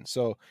year end.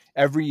 So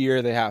every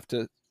year they have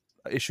to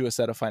issue a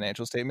set of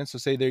financial statements. So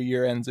say their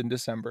year ends in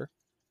December.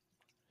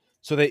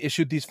 So they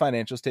issued these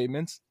financial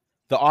statements.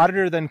 The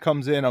auditor then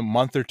comes in a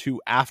month or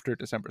two after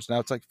December. So now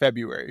it's like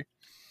February.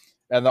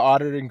 And the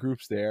auditing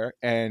group's there.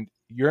 And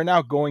you're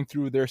now going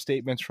through their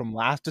statements from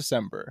last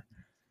December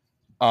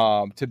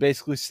to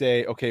basically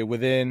say, okay,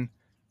 within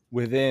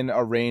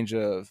a range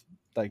of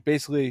like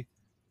basically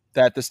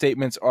that the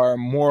statements are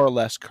more or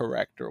less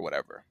correct or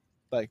whatever.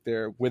 Like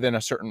they're within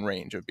a certain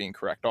range of being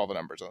correct, all the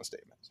numbers on the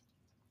statements.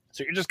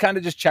 So you're just kind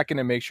of just checking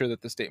to make sure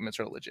that the statements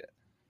are legit.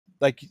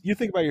 Like you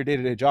think about your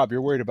day-to-day job,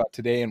 you're worried about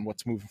today and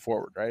what's moving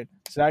forward, right?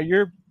 So now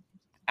you're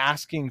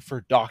asking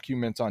for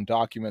documents on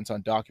documents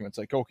on documents.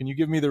 Like, oh, can you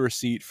give me the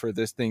receipt for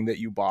this thing that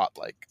you bought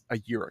like a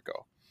year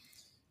ago?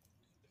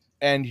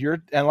 And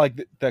like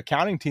the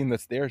accounting team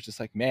that's there is just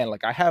like, man,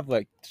 like I have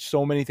like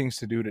so many things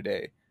to do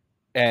today.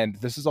 And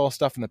this is all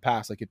stuff in the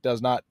past. Like it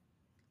does not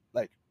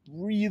like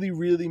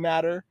really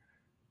matter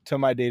to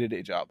my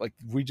day-to-day job. Like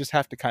we just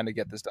have to kind of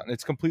get this done.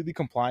 It's completely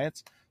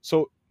compliance.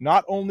 So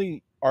not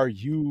only are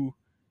you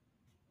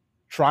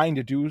trying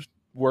to do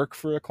work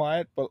for a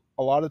client, but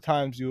a lot of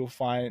times you'll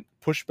find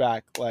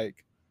pushback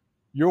like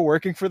you're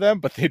working for them,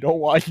 but they don't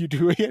want you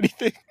doing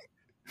anything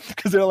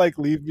because they're like,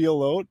 leave me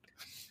alone.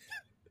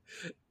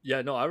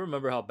 Yeah, no, I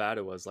remember how bad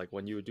it was. Like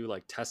when you would do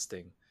like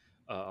testing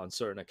on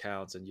certain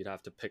accounts, and you'd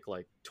have to pick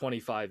like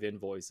 25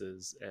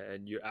 invoices,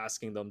 and you're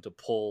asking them to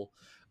pull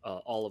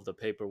all of the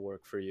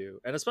paperwork for you.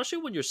 And especially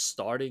when you're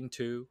starting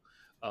to,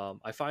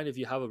 I find if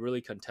you have a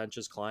really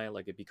contentious client,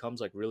 like it becomes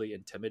like really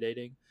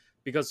intimidating.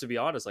 Because to be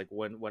honest, like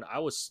when I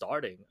was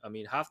starting, I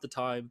mean, half the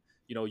time,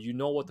 you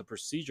know what the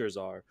procedures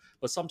are,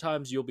 but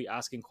sometimes you'll be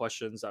asking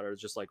questions that are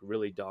just like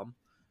really dumb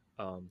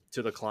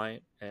to the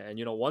client, and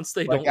once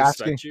they Like don't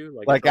respect you,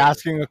 like it's like over.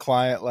 asking a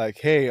client like,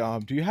 hey,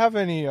 do you have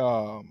any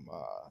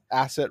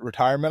asset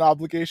retirement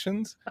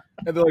obligations?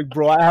 And they're like,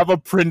 bro, I have a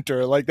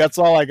printer. Like that's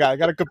all I got. I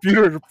got a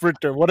computer and a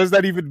printer. What does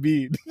that even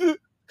mean?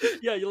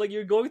 Yeah,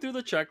 you're going through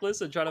the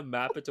checklist and trying to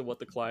map it to what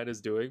the client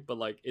is doing, but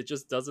like it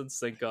just doesn't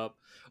sync up.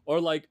 Or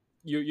like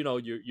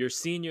your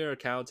senior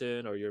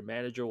accountant or your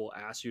manager will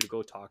ask you to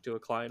go talk to a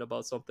client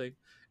about something,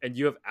 and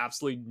you have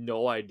absolutely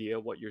no idea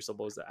what you're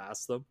supposed to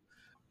ask them.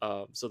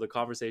 So the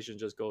conversation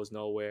just goes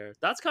nowhere.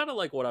 That's kind of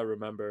like what I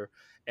remember.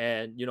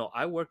 And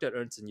I worked at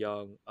Ernst and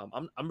Young.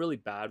 I'm really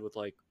bad with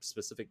like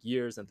specific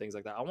years and things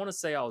like that. I want to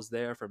say I was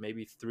there for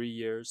maybe 3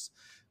 years,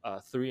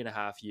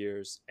 3.5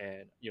 years,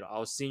 and I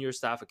was senior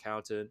staff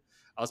accountant.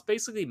 I was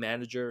basically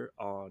manager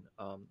on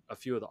a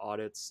few of the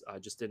audits. I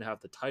just didn't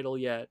have the title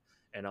yet,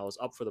 and I was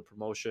up for the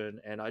promotion,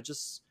 and I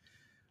just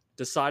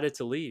decided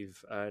to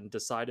leave and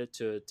decided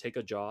to take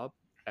a job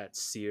at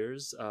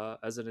Sears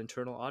as an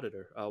internal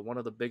auditor. One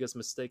of the biggest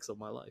mistakes of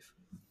my life.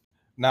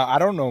 Now, I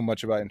don't know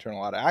much about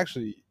internal audit. I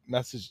actually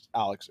messaged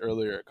Alex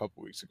earlier a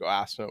couple weeks ago,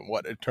 asked him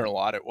what internal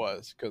audit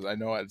was because I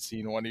know I'd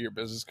seen one of your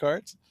business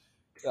cards.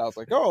 And I was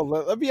like, oh,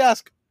 let me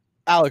ask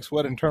Alex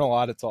what internal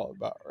audit's all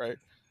about, right?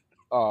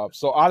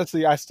 So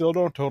honestly, I still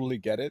don't totally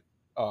get it.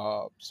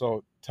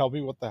 So tell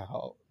me what the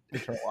hell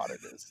internal audit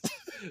is.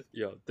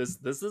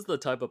 This is the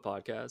type of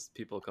podcast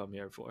people come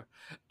here for.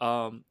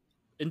 Um,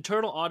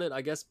 Internal audit,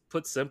 I guess,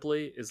 put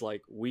simply, is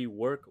like we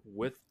work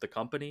with the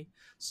company.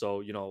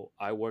 So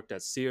I worked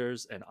at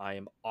Sears, and I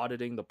am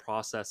auditing the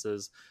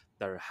processes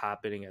that are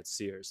happening at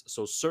Sears.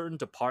 So certain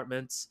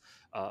departments,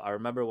 I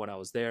remember when I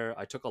was there,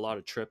 I took a lot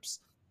of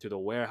trips to the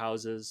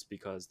warehouses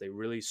because they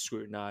really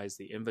scrutinize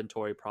the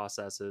inventory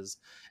processes,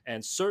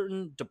 and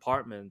certain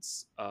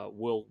departments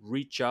will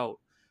reach out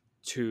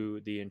to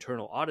the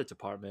internal audit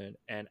department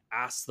and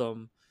ask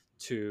them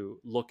to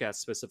look at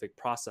specific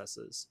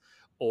processes,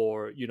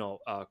 or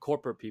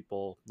corporate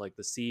people like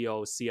the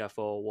CEO,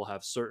 CFO will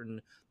have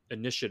certain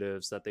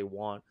initiatives that they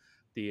want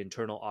the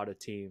internal audit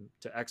team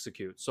to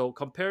execute. So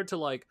compared to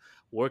like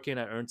working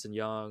at Ernst and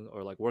Young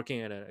or like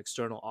working at an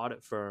external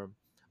audit firm,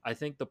 I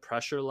think the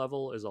pressure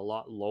level is a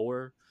lot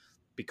lower,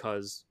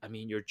 because I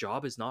mean your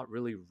job is not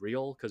really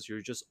real because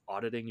you're just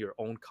auditing your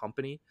own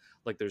company.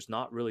 Like there's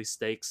not really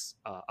stakes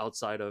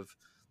outside of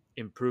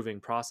improving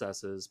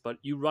processes, but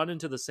you run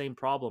into the same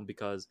problem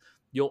because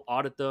you'll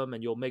audit them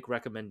and you'll make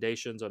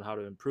recommendations on how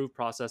to improve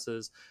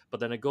processes, but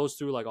then it goes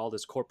through like all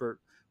this corporate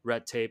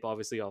red tape,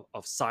 obviously, of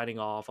signing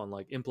off on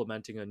like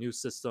implementing a new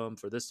system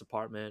for this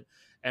department.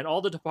 And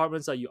all the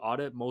departments that you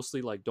audit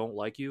mostly like don't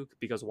like you,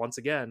 because once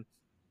again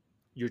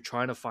you're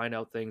trying to find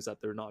out things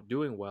that they're not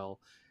doing well,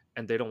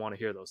 and they don't want to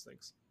hear those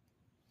things.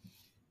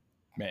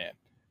 Man.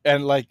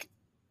 And like,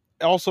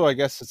 also, I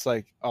guess it's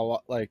like a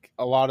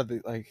lot of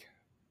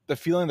the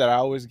feeling that I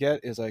always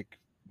get is like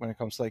when it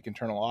comes to like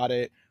internal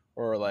audit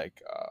or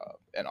like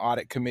an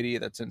audit committee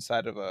that's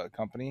inside of a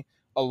company,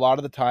 a lot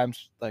of the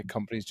times like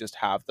companies just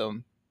have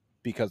them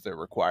because they're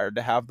required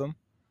to have them.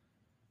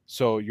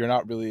 So you're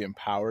not really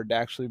empowered to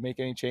actually make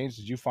any change.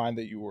 Did you find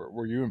that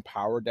were you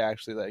empowered to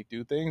actually like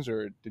do things,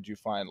 or did you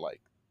find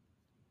like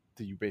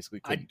that you basically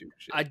couldn't do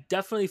shit? I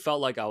definitely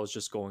felt like I was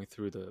just going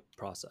through the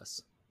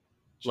process.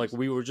 Like Jesus.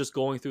 we were just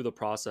going through the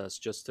process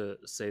just to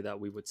say that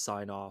we would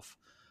sign off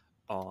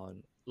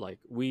on like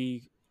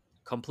we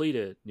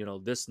completed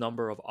this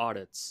number of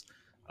audits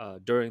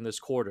during this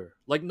quarter.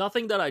 Like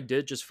nothing that I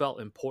did just felt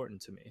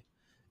important to me,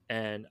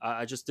 and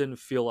I just didn't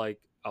feel like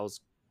I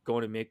was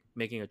going to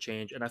making a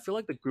change. And I feel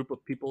like the group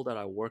of people that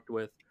I worked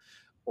with,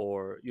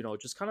 or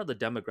just kind of the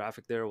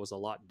demographic there, was a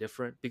lot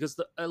different, because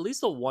at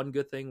least the one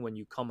good thing when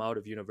you come out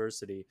of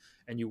university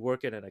and you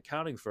work at an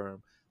accounting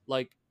firm,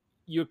 like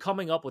you're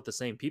coming up with the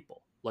same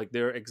people. Like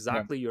they're Yeah.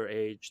 exactly your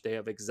age, they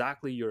have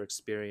exactly your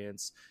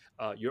experience,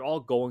 you're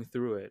all going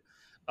through it.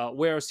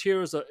 Whereas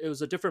here it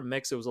was a different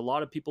mix. It was a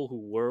lot of people who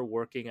were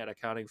working at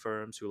accounting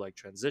firms who like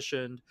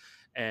transitioned,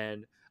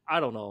 and I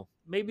don't know.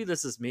 Maybe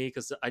this is me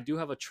because I do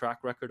have a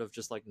track record of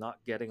just like not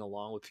getting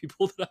along with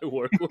people that I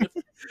work with,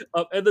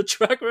 and the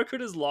track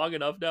record is long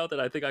enough now that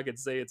I think I can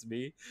say it's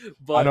me. I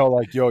But know,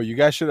 like, yo, you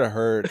guys should have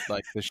heard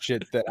like the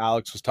shit that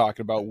Alex was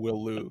talking about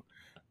Will Lou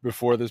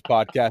before this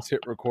podcast hit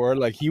record.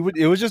 Like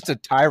it was just a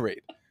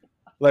tirade.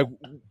 Like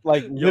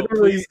yo,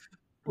 literally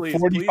please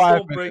 45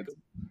 don't break. minutes.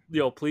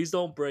 Please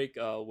don't break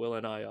Will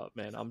and I up,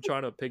 man. I'm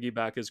trying to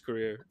piggyback his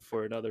career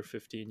for another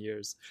 15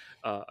 years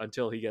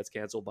until he gets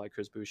canceled by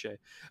Chris Boucher.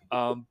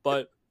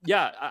 But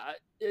yeah,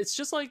 it's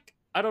just like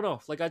I don't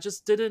know. Like I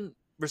just didn't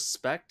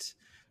respect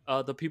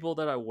the people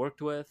that I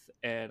worked with,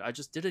 and I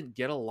just didn't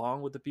get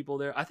along with the people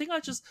there. I think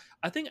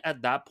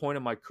at that point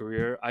in my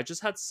career, I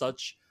just had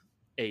such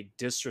a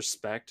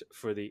disrespect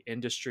for the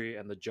industry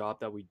and the job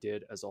that we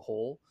did as a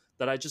whole,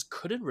 that I just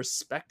couldn't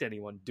respect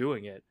anyone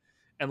doing it.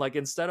 And like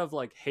instead of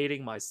like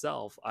hating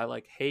myself, I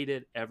like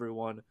hated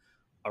everyone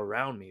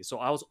around me. So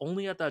I was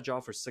only at that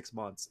job for 6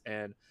 months,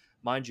 and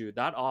mind you,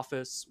 that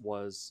office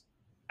was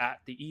at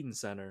the Eaton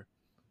Center.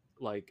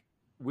 Like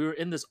we were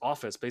in this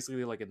office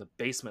basically like in the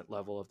basement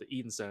level of the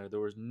Eaton Center. There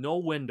was no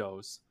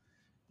windows.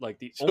 Like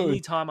the So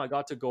only time I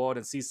got to go out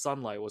and see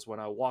sunlight was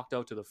when I walked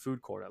out to the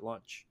food court at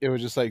lunch. it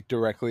was just like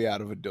directly out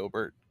of a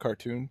Dilbert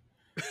cartoon.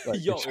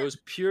 Like Yo, it was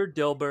pure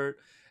Dilbert,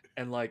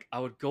 and like I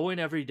would go in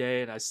every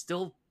day, and I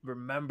still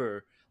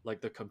remember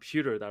like the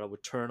computer that I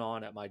would turn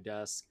on at my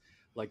desk,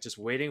 like just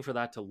waiting for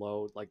that to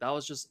load. Like that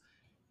was just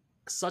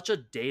such a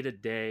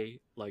day-to-day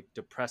like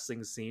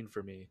depressing scene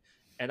for me.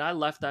 And I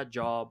left that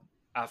job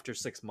after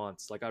 6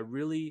 months. Like I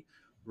really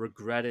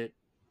regretted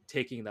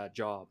taking that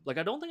job. Like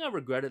I don't think I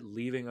regretted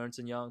leaving Ernst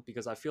and Young,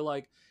 because I feel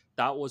like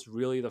that was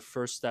really the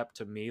first step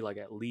to me like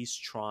at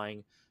least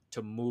trying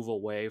to move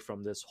away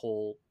from this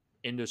whole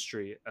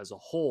industry as a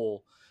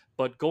whole.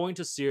 But going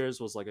to Sears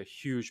was like a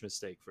huge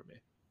mistake for me.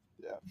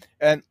 yeah.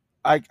 And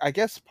I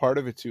guess part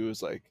of it too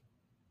is like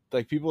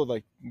people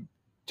like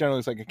generally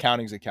it's like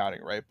accounting's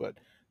accounting, right? But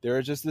there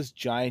is just this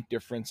giant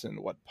difference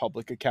in what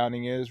public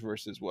accounting is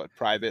versus what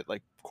private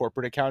like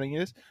corporate accounting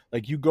is.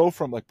 Like you go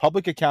from like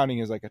public accounting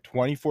is like a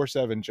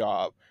 24/7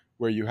 job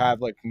where you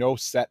have like no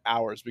set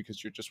hours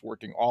because you're just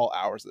working all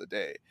hours of the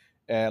day,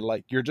 and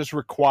like you're just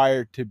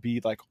required to be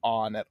like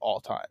on at all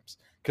times.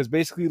 Because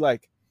basically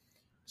like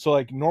so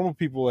like normal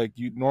people like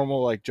you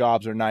normal like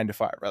jobs are 9 to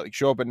 5, right? Like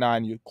show up at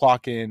 9, you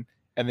clock in,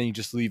 and then you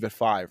just leave at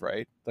 5,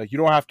 right? Like you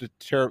don't have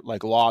to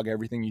like log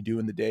everything you do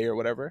in the day or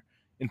whatever.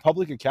 In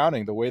public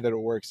accounting, the way that it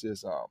works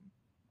is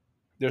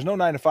there's no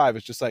 9 to 5.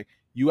 It's just like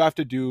you have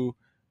to do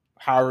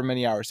however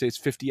many hours. Say it's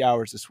 50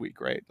 hours this week,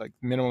 right? Like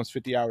minimum is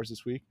 50 hours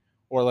this week,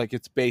 or like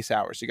it's base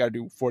hours. So you got to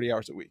do 40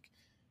 hours a week.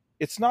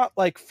 It's not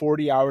like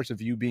 40 hours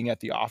of you being at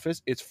the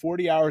office. It's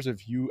 40 hours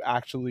of you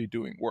actually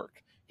doing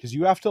work, because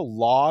you have to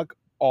log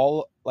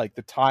all like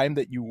the time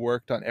that you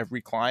worked on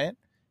every client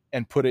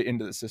and put it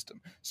into the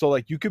system. So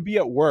like you could be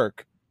at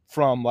work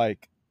from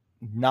like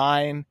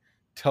 9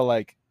 to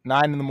like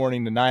 9 in the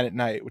morning to 9 at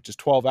night, which is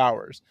 12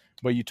 hours.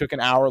 but you took an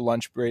hour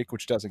lunch break,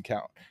 which doesn't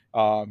count.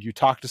 You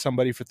talked to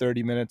somebody for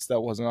 30 minutes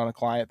that wasn't on a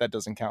client, that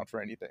doesn't count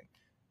for anything.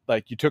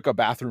 Like you took a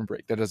bathroom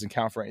break, that doesn't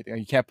count for anything.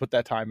 You can't put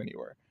that time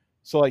anywhere.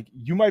 So like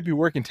you might be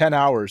working 10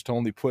 hours to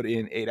only put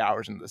in 8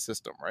 hours into the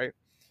system, right?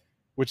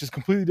 Which is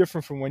completely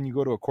different from when you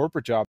go to a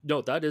corporate job.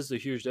 No, that is the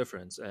huge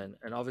difference. And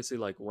obviously,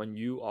 like when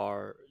you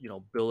are,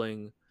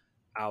 billing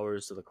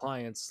hours to the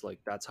clients, like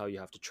that's how you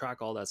have to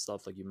track all that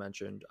stuff, like you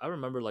mentioned. I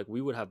remember like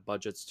we would have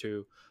budgets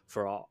too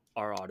for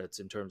our audits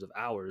in terms of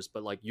hours,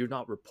 but like you're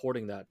not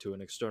reporting that to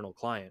an external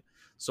client.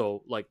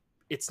 So like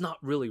it's not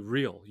really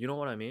real. You know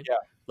what I mean? Yeah.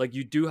 Like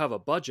you do have a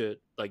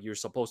budget, like you're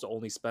supposed to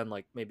only spend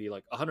like maybe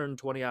like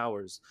 120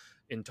 hours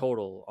in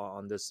total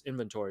on this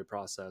inventory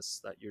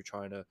process that you're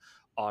trying to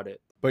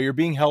audit. But you're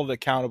being held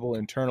accountable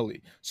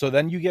internally. So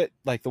then you get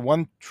like the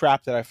one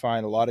trap that I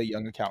find a lot of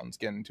young accountants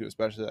get into,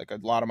 especially like a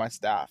lot of my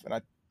staff, and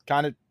I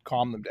kind of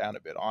calm them down a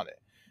bit on it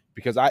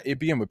because it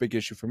became a big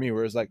issue for me.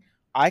 Whereas like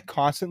I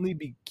constantly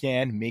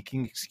began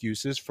making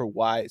excuses for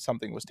why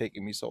something was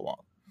taking me so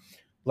long.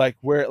 Like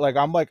where like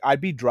I'm like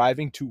I'd be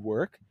driving to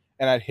work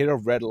and I'd hit a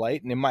red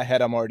light, and in my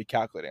head I'm already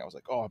calculating. I was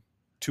like, oh,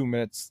 2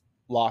 minutes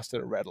lost at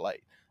a red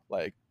light,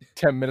 like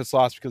 10 minutes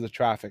lost because of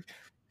traffic.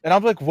 And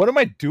I'm like, what am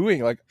I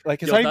doing? Like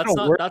it's Yo, not even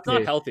a work that's not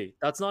day. healthy.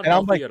 That's not And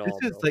I'm like, healthy at this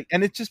all, is bro. like,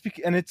 and it's just,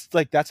 and it's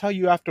like, that's how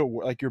you have to,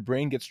 like, your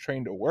brain gets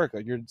trained to work.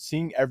 Like, you're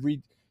seeing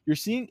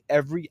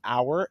every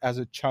hour as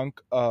a chunk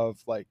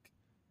of like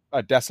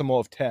a decimal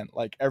of 10.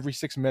 Like, every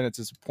 6 minutes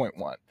is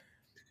 0.1.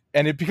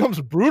 And it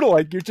becomes brutal.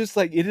 Like, you're just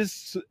like,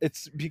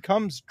 it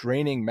becomes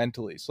draining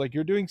mentally. So, like,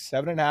 you're doing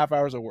 7.5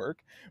 hours of work,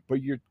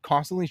 but you're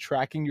constantly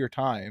tracking your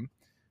time.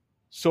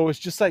 So it's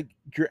just like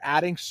you're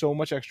adding so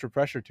much extra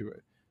pressure to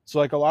it. So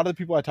like a lot of the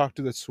people I talk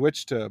to that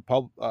switch to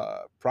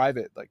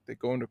private, like they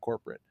go into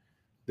corporate,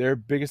 their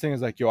biggest thing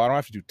is like, yo, I don't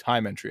have to do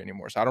time entry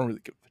anymore. So I don't really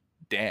give a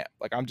damn.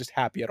 Like I'm just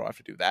happy I don't have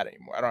to do that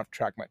anymore. I don't have to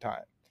track my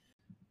time.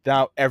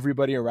 Now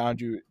everybody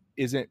around you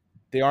isn't,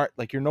 they aren't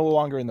like, you're no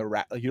longer in the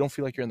rat, like you don't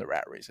feel like you're in the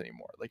rat race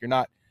anymore. Like you're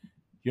not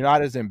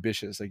as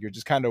ambitious. Like you're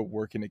just kind of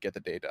working to get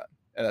the day done.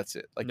 And that's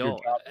it. Like your No,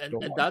 job is and no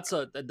and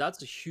longer.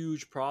 that's a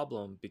huge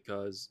problem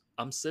because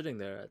I'm sitting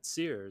there at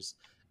Sears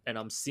and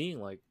I'm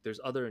seeing like there's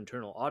other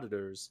internal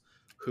auditors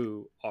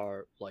who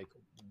are like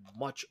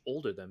much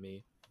older than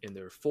me in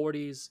their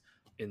 40s,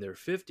 in their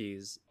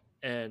 50s,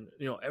 and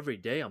every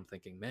day I'm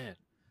thinking, man,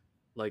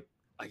 like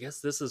I guess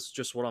this is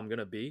just what I'm going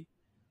to be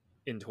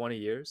in 20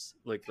 years.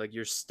 Like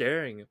you're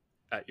staring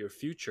at your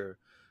future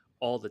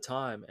all the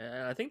time.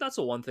 And I think that's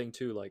the one thing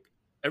too, like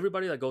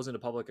everybody that goes into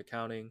public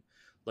accounting,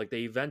 like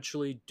they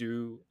eventually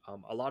do,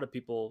 a lot of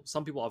people,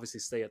 some people obviously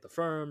stay at the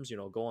firms,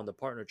 go on the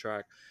partner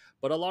track,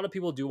 but a lot of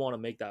people do want to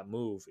make that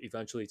move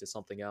eventually to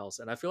something else.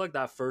 And I feel like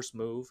that first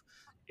move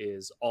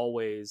is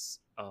always,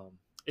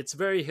 it's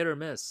very hit or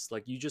miss.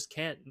 Like you just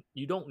can't,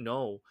 you don't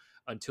know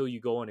until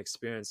you go and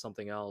experience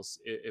something else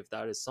if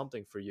that is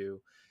something for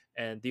you.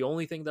 And the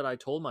only thing that I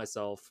told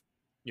myself,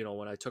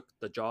 when I took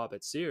the job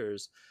at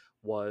Sears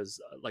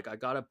was like I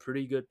got a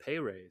pretty good pay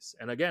raise.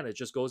 And again, it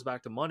just goes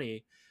back to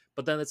money.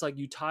 But then it's like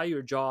you tie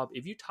your job,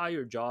 if you tie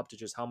your job to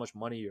just how much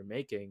money you're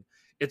making,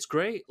 it's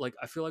great. Like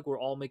I feel like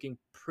we're all making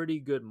pretty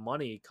good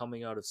money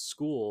coming out of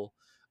school,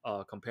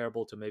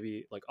 comparable to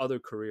maybe like other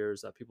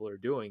careers that people are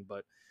doing.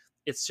 But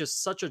it's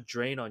just such a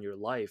drain on your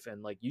life.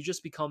 And like you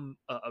just become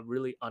a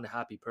really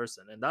unhappy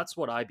person. And that's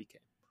what I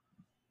became.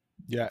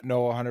 Yeah,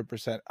 no,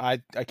 100%. I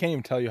can't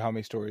even tell you how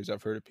many stories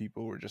I've heard of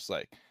people who are just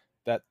like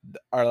that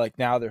are like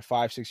now they're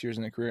 5 6 years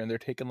in their career and they're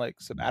taking like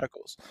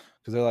sabbaticals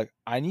because they're like,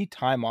 I need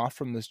time off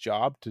from this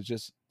job to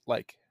just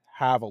like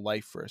have a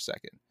life for a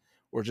second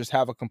or just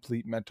have a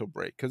complete mental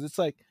break because it's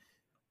like,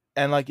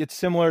 and like it's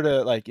similar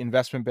to like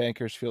investment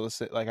bankers feel the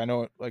same. Like I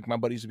know like my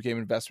buddies who became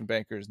investment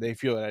bankers, they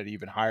feel it at an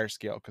even higher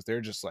scale because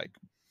they're just like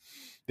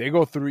they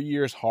go 3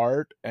 years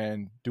hard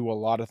and do a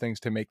lot of things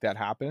to make that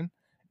happen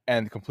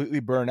and completely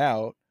burn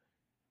out.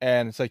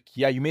 And it's like,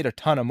 yeah, you made a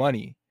ton of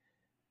money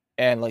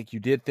and like you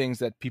did things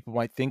that people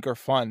might think are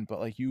fun, but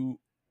like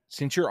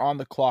since you're on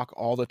the clock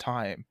all the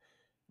time,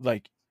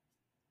 like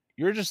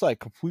you're just like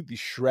completely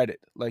shredded.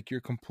 Like you're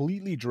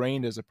completely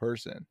drained as a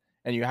person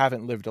and you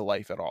haven't lived a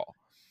life at all.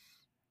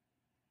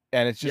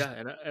 And it's just,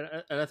 Yeah,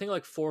 and I think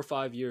like 4 or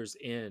 5 years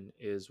in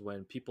is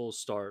when people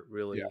start yeah,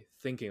 really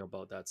thinking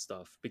about that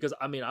stuff. Because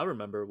I mean, I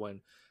remember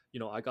when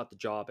I got the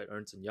job at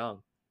Ernst and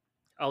Young.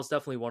 I was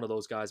definitely one of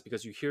those guys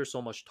because you hear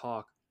so much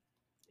talk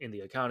in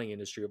the accounting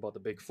industry about the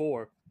Big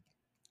Four.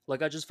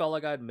 Like I just felt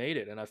like I had made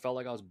it, and I felt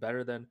like I was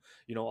better than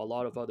a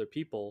lot of other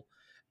people.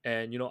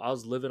 And I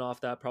was living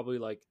off that probably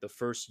like the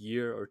first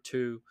year or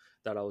two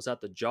that I was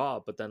at the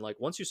job. But then like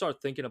once you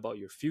start thinking about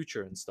your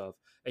future and stuff,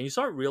 and you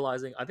start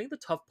realizing, I think the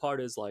tough part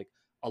is like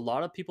a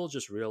lot of people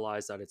just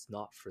realize that it's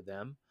not for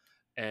them,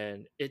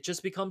 and it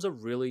just becomes a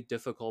really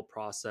difficult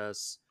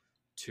process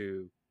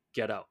to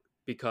get out.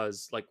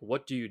 Because like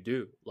what do you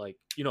do? Like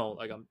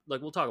like I'm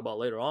like we'll talk about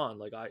later on,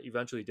 like I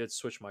eventually did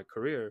switch my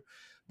career,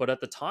 but at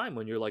the time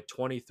when you're like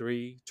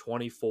 23,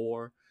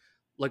 24,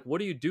 like what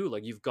do you do?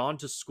 Like you've gone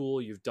to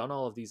school, you've done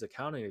all of these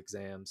accounting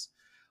exams.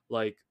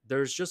 like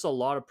there's just a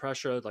lot of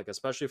pressure, like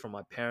especially from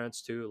my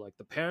parents too. Like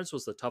the parents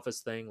was the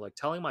toughest thing. Like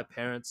telling my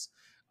parents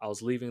I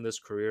was leaving this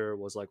career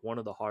was like one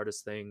of the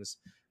hardest things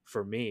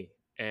for me.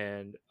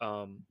 And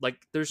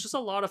like there's just a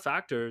lot of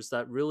factors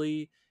that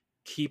really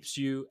keeps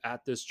you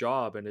at this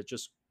job, and it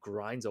just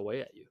grinds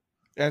away at you.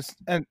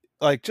 And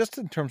like just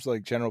in terms of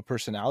like general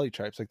personality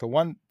types, like the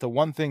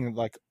one thing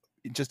like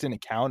just in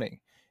accounting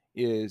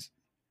is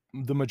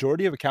the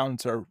majority of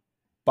accountants are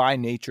by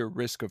nature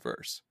risk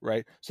averse,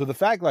 right? So the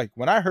fact like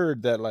when I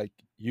heard that like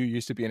you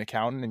used to be an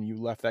accountant and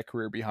you left that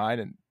career behind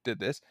and did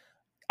this,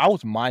 I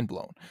was mind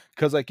blown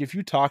because like if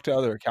you talk to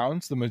other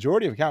accountants, the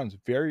majority of accountants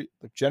very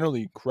like,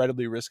 generally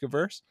incredibly risk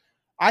averse.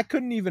 I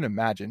couldn't even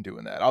imagine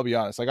doing that. I'll be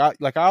honest.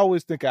 Like I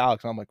always think of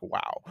Alex, and I'm like,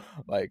 wow,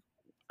 like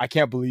I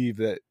can't believe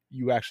that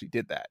you actually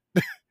did that.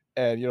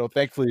 And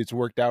thankfully it's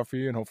worked out for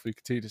you, and hopefully you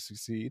continue to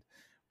succeed.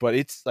 But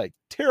it's like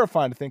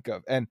terrifying to think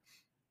of. And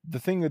the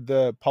thing with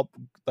the pub,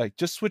 like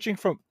just switching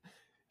from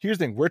here's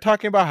the thing. We're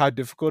talking about how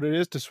difficult it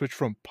is to switch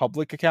from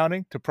public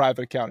accounting to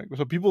private accounting.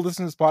 So people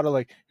listen to this pod are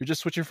like, you're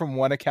just switching from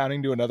one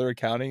accounting to another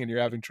accounting and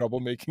you're having trouble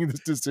making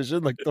this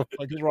decision. Like, the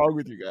fuck is wrong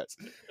with you guys?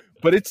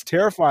 But it's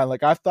terrifying.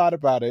 Like, I've thought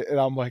about it and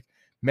I'm like,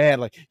 man,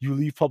 like you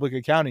leave public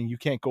accounting, you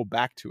can't go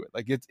back to it.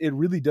 Like it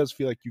really does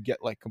feel like you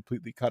get like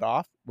completely cut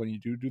off when you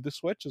do the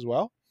switch as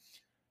well.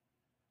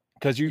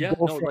 Because you Yeah,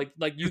 go no, from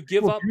like you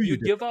give people up, view you you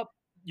give different. up,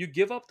 you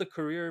give up the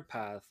career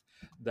path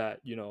that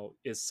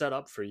is set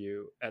up for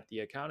you at the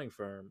accounting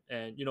firm,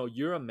 and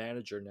you're a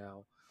manager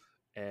now,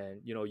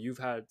 and you've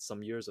had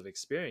some years of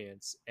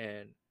experience.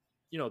 And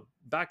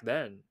back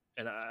then,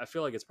 and I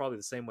feel like it's probably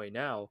the same way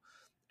now,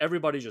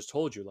 everybody just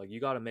told you like you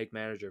got to make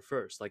manager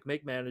first, like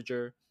make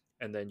manager,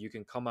 and then you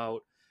can come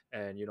out,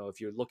 and if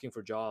you're looking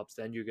for jobs,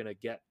 then you're going to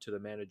get to the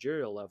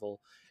managerial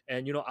level.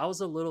 And I was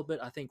a little bit,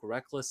 I think,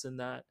 reckless in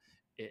that,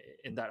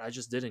 in that I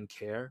just didn't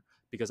care,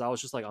 because I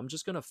was just like, I'm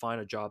just going to find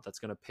a job that's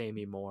going to pay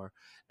me more,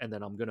 and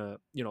then I'm going to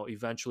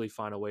eventually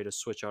find a way to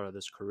switch out of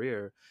this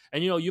career.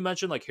 And you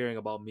mentioned like hearing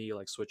about me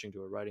like switching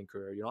to a writing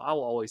career. I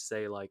will always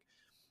say like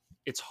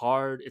it's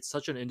hard. It's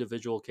such an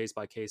individual case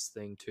by case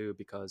thing too,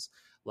 because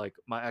like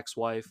my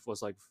ex-wife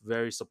was like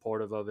very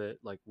supportive of it.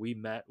 Like we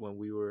met when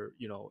we were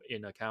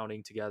in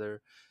accounting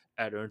together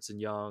at Ernst and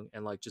Young,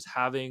 and like just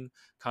having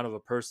kind of a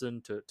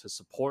person to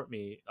support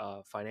me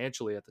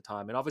financially at the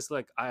time. And obviously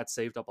like I had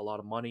saved up a lot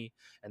of money,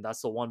 and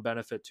that's the one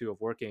benefit too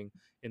of working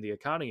in the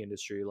accounting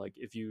industry. Like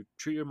if you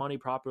treat your money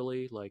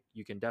properly, like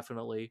you can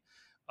definitely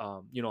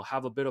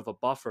have a bit of a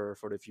buffer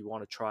for if you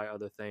want to try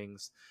other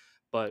things.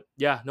 But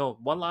yeah, no,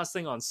 one last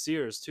thing on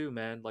Sears too,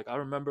 man. Like I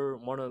remember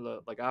one of the,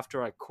 like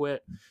after I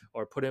quit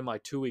or put in my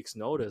 2 weeks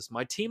notice,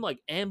 my team like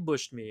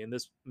ambushed me in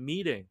this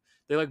meeting.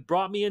 They like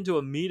brought me into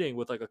a meeting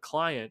with like a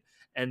client,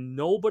 and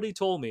nobody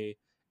told me.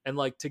 And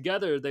like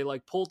together they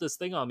like pulled this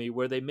thing on me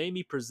where they made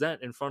me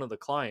present in front of the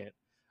client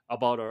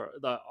about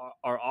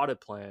our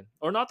audit plan,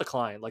 or not the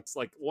client,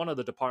 like one of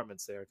the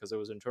departments there, because it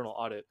was internal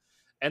audit.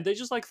 And they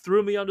just like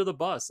threw me under the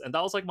bus, and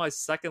that was like my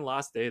second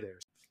last day there.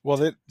 Well,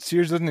 that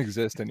Sears doesn't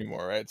exist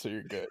anymore, right? So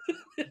you're good.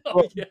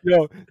 Oh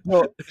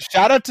Well, yeah.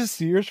 shout out to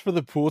Sears for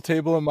the pool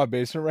table in my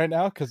basement right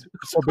now. Cause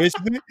so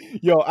basically,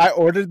 I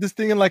ordered this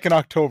thing in like in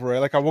October, right?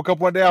 Like I woke up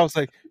one day, I was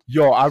like,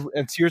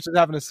 and Sears is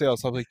having a sale.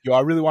 So I was like,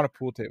 I really want a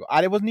pool table.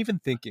 I wasn't even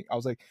thinking. I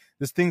was like,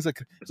 this thing's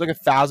like, it's like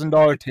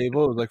 $1,000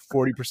 table. It was like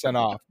 40%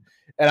 off.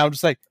 And I'm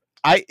just like,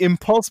 I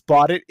impulse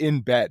bought it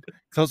in bed.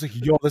 So I was like,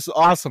 this is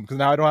awesome. Cause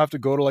now I don't have to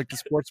go to like the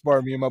sports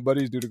bar me and my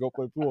buddies do to go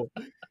play pool.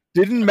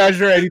 Didn't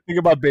measure anything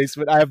about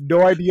basement. I have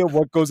no idea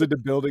what goes into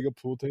building a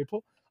pool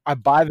table. I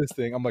buy this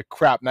thing. I'm like,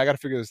 crap. Now I got to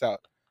figure this out.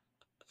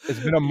 It's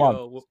been a month.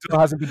 Yo, Still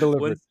hasn't been when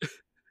delivered.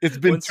 It's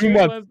been when two Sears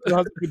months. went, Still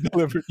hasn't been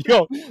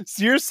delivered.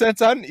 Sears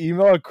sent out an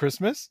email at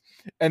Christmas,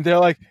 and they're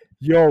like,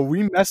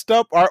 we messed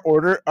up our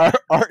order.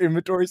 Our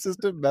inventory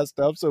system messed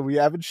up, so we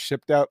haven't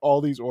shipped out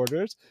all these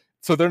orders.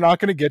 So they're not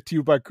going to get to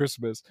you by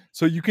Christmas.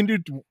 So you can do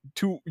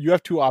two. You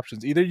have two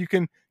options. Either you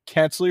can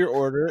cancel your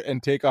order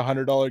and take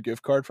 $100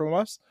 gift card from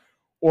us,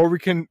 or we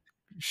can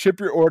ship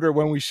your order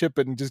when we ship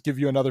it and just give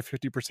you another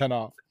 50%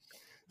 off.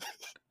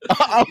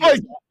 I'm yeah,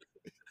 like,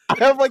 I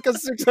have like a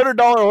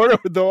 $600 order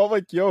though. I'm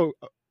like,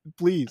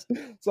 please.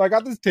 So I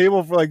got this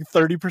table for like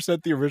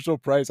 30% the original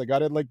price. I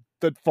got it like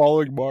the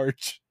following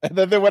March, and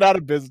then they went out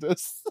of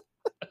business.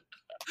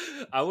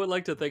 I would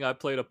like to think I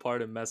played a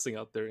part in messing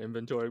up their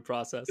inventory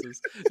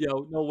processes.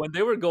 No, when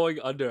they were going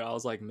under, I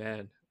was like,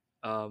 man,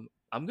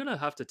 I'm gonna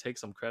have to take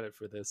some credit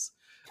for this,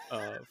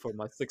 for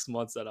my 6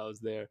 months that I was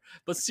there.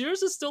 But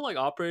Sears is still like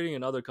operating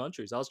in other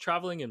countries. I was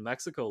traveling in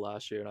Mexico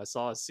last year, and I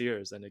saw a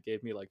Sears, and it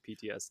gave me like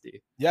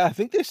PTSD. Yeah, I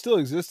think they still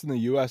exist in the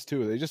US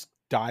too. They just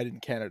died in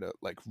Canada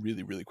like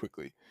really, really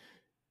quickly.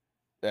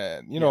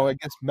 And Yeah. I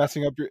guess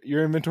messing up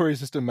your inventory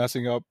system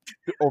messing up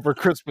over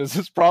Christmas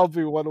is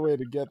probably one way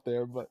to get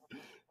there, but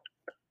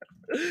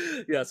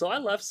Yeah, so I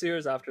left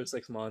Sears after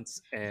 6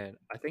 months, and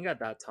I think at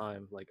that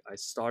time, like I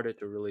started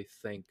to really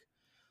think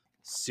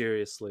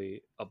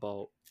seriously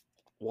about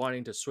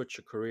wanting to switch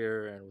a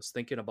career, and was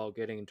thinking about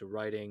getting into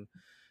writing.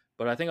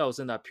 But I think I was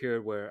in that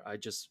period where I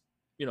just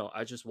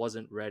I just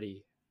wasn't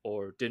ready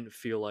or didn't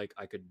feel like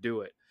I could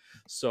do it.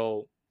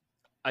 So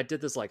I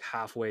did this like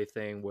halfway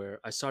thing where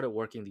I started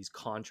working these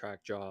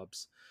contract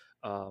jobs.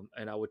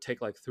 And I would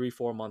take like 3,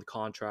 4 month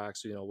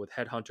contracts, with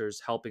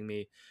headhunters helping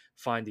me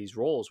find these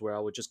roles where I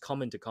would just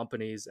come into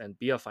companies and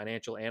be a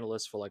financial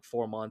analyst for like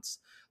 4 months.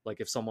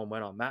 Like if someone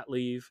went on mat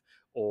leave,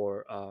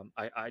 or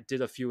I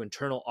did a few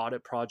internal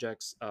audit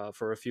projects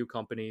for a few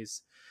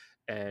companies.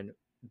 And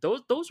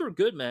those were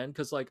good, man,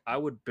 because like I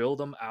would bill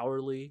them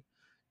hourly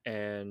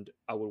and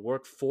I would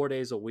work 4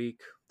 days a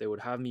week. They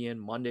would have me in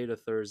Monday to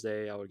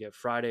Thursday. I would get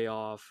Friday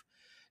off.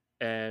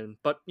 And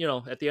but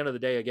at the end of the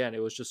day, again, it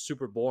was just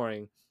super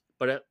boring.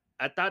 But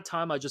at that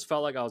time I just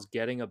felt like I was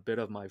getting a bit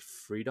of my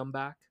freedom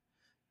back,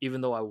 even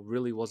though I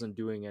really wasn't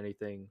doing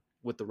anything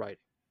with the writing.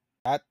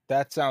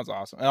 That sounds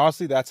awesome. And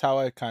honestly, that's how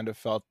I kind of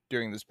felt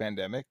during this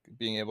pandemic,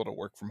 being able to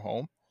work from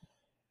home,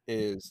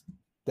 is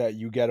that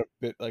you get a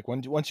bit like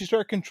once you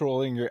start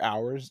controlling your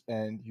hours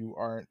and you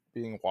aren't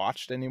being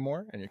watched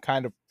anymore and you're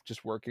kind of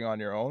just working on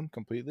your own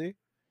completely,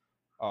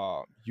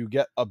 you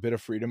get a bit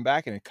of freedom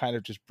back, and it kind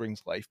of just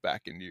brings life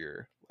back into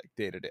your like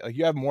day to day. Like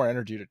you have more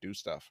energy to do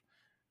stuff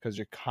because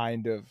you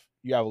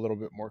have a little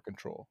bit more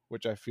control,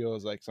 which I feel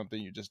is like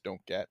something you just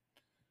don't get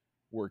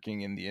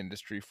working in the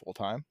industry full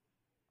time.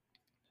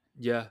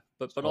 Yeah,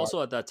 but So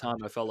also at that time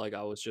I felt like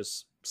I was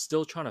just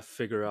still trying to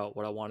figure out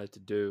what I wanted to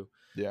do.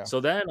 yeah, So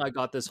then I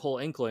got this whole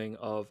inkling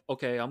of,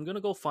 okay, I'm going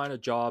to go find a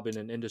job in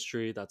an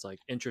industry that's like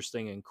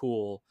interesting and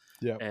cool,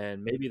 yeah.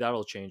 and maybe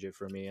that'll change it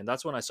for me. And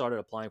that's when I started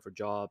applying for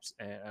jobs,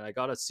 and I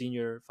got a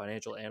senior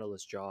financial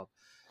analyst job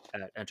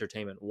at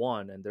Entertainment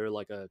One, and they're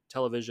like a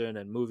television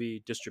and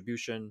movie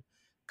distribution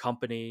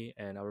company.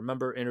 And I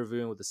remember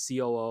interviewing with the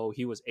COO.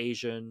 He was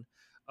Asian,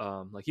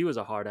 like he was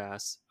a hard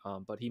ass,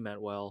 but he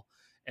meant well.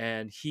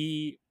 And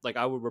he, like,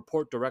 I would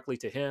report directly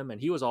to him,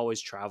 and he was always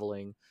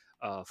traveling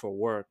for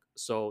work,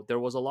 so there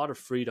was a lot of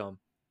freedom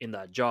in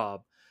that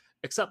job.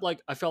 Except like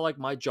I felt like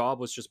my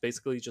job was just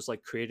basically just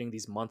like creating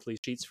these monthly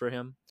sheets for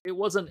him. It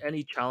wasn't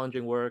any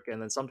challenging work,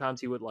 and then sometimes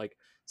he would like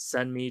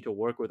send me to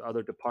work with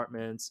other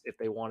departments if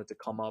they wanted to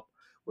come up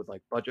with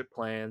like budget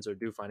plans or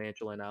do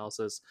financial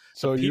analysis. The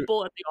So you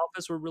people at the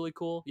office were really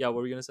cool. Yeah, what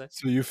were you gonna say?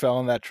 so you fell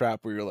in that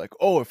trap where you're like,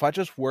 oh, if I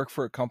just work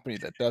for a company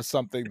that does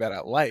something that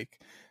I like,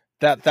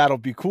 that'll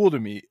be cool to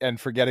me, and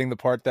forgetting the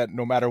part that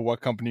no matter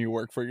what company you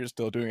work for, you're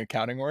still doing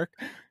accounting work.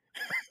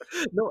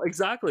 No,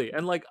 exactly.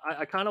 And like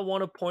I kind of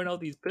want to point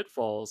out these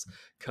pitfalls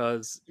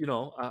because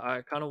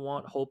I kind of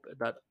want hope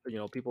that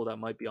people that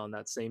might be on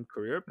that same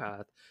career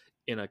path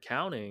in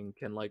accounting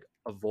can like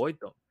avoid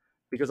them,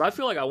 because I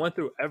feel like I went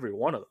through every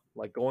one of them,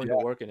 like going to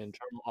Yeah. work in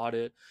internal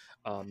audit,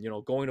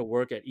 going to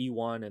work at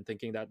E1 and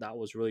thinking that that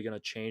was really going to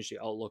change the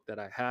outlook that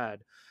I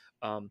had.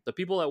 The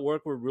people at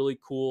work were really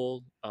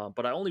cool,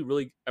 but I only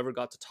really ever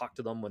got to talk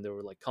to them when there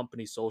were like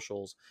company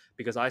socials,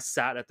 because I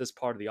sat at this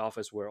part of the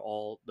office where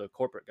all the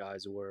corporate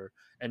guys were,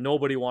 and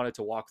nobody wanted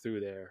to walk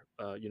through there,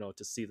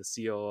 to see the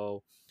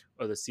COO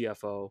or the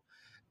CFO.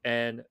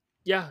 And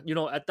yeah,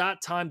 at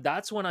that time,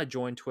 that's when I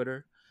joined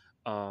Twitter.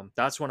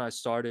 That's when I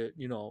started,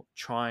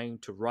 trying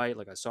to write.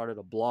 Like I started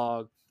a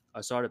blog,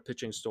 I started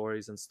pitching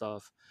stories and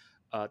stuff.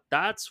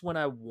 That's when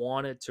I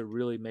wanted to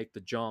really make the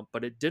jump,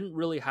 but it didn't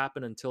really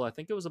happen until I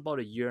think it was about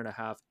a year and a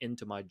half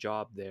into my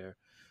job there,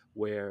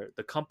 where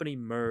the company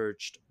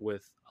merged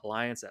with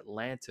Alliance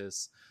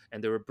Atlantis,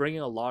 and they were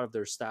bringing a lot of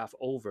their staff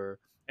over,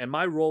 and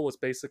my role was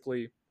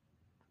basically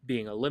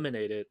being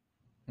eliminated.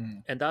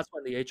 Mm. And that's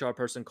when the HR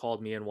person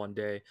called me in one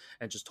day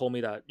and just told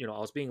me that I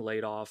was being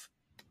laid off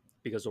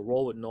because the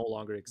role would no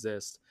longer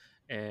exist.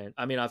 And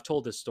I mean, I've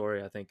told this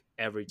story, I think,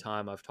 every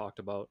time I've talked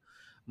about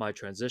my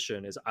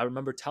transition. Is I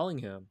remember telling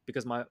him,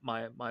 because my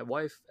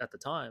wife at the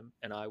time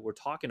and I were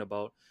talking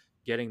about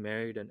getting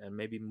married and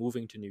maybe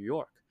moving to New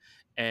York.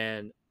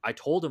 And I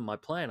told him my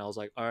plan. I was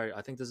like, all right,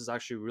 I think this is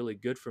actually really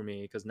good for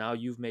me because now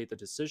you've made the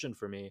decision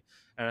for me.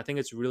 And I think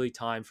it's really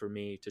time for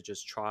me to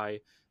just try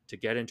to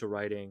get into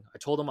writing. I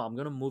told him I'm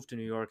going to move to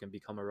New York and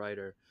become a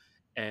writer.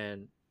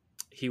 And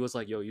he was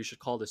like, yo, you should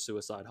call the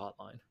suicide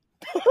hotline.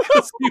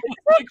 Because he was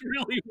like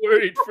really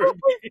worried for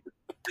me.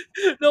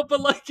 No,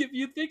 but like if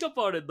you think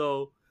about it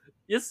though,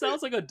 it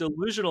sounds like a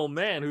delusional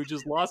man who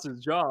just lost his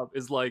job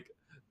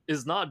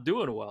is not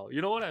doing well.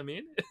 You know what I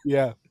mean?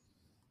 Yeah.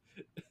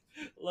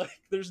 Like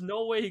there's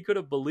no way he could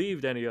have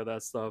believed any of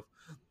that stuff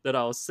that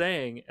I was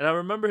saying. And I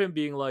remember him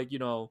being like,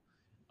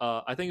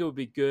 I think it would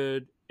be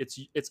good.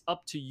 It's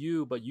up to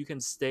you, but you can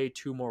stay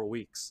 2 more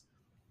weeks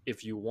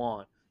if you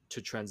want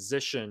to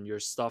transition your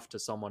stuff to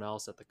someone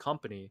else at the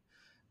company.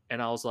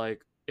 And I was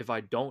like, if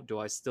I don't, do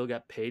I still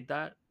get paid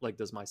that? Like,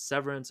 does my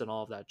severance and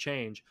all of that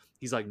change?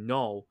 He's like,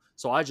 no.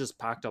 So I just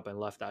packed up and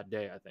left that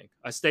day, I think.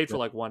 I stayed Yeah. for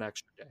like one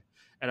extra day.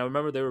 And I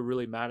remember they were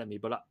really mad at me.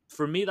 But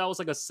for me, that was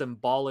like a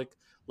symbolic,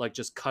 like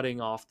just cutting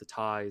off the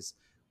ties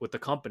with the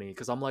company.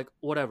 Because I'm like,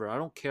 whatever. I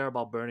don't care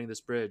about burning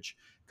this bridge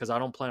because I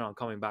don't plan on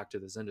coming back to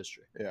this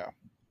industry. Yeah.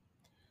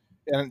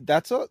 And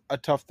that's a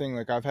tough thing.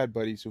 Like I've had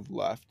buddies who've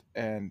left,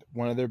 and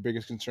one of their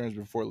biggest concerns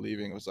before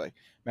leaving was like,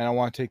 man, I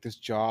want to take this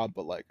job,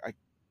 but like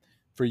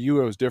for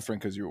you it was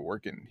different because you were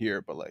working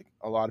here, but like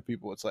a lot of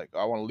people it's like,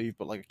 I want to leave,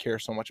 but like I care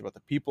so much about the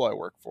people I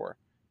work for,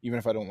 even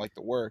if I don't like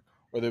the work.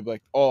 Or they'd be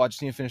like, oh, I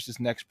just need to finish this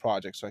next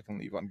project so I can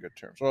leave on good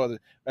terms.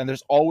 And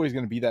there's always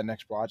going to be that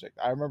next project.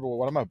 I remember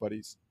one of my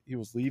buddies, he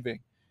was leaving.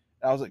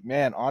 And I was like,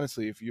 man,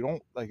 honestly, if you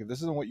don't like, if this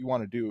isn't what you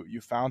want to do, you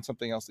found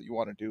something else that you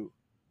want to do,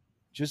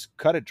 just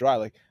cut it dry.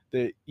 Like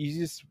the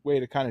easiest way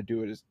to kind of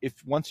do it is if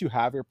once you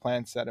have your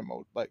plan set in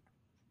mode, like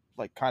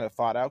kind of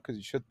thought out, because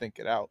you should think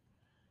it out.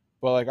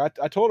 But like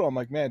I told him, I'm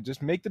like, man,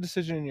 just make the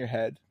decision in your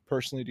head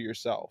personally to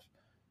yourself.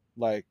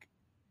 Like,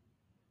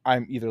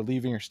 I'm either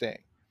leaving or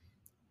staying,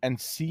 and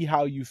see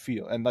how you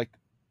feel, and like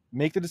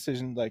make the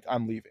decision like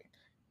I'm leaving,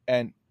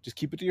 and just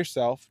keep it to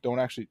yourself. Don't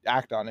actually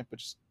act on it, but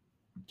just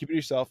keep it to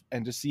yourself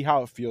and just see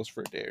how it feels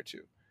for a day or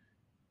two,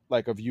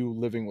 like of you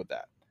living with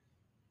that,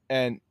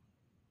 and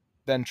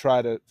then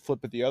try to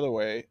flip it the other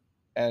way.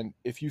 And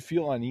if you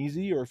feel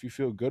uneasy or if you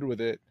feel good with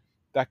it,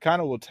 that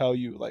kind of will tell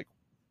you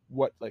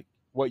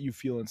what you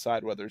feel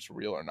inside, whether it's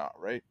real or not,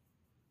 right?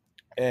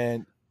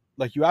 And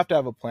like you have to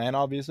have a plan,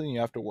 obviously, and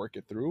you have to work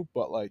it through,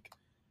 but like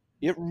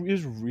it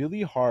is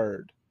really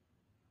hard.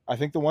 I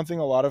think the one thing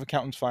a lot of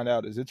accountants find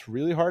out is it's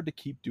really hard to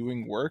keep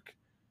doing work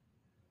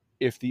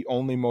if the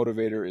only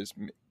motivator is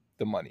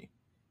the money.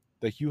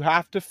 Like you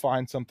have to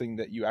find something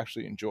that you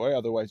actually enjoy,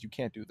 otherwise you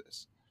can't do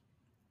this.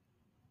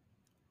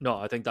 No,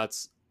 I think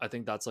that's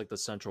like the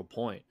central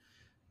point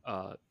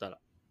that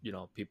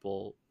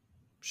people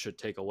should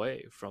take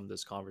away from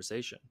this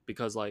conversation,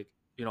 because like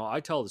I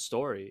tell the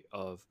story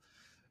of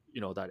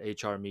that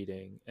HR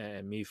meeting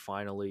and me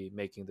finally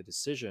making the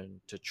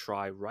decision to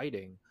try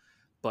writing,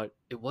 but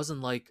it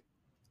wasn't like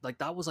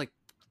that was like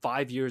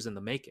 5 years in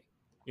the making.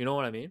 You know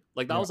what I mean?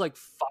 Like that Yeah. was like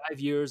 5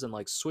 years and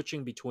like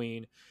switching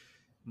between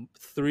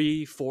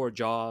 3 4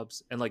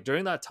 jobs, and like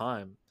during that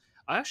time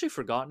I actually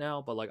forgot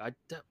now, but like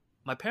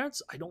my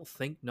parents I don't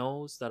think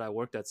knows that I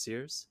worked at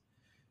Sears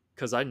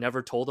because I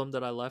never told them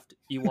that I left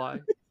EY.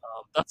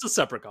 That's a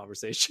separate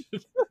conversation.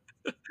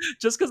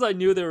 Just because I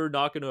knew they were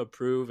not going to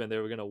approve and they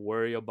were going to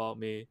worry about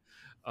me.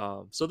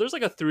 So there's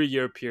like a 3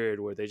 year period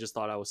where they just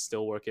thought I was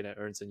still working at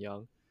Ernst and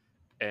Young,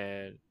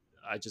 and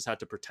I just had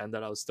to pretend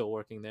that I was still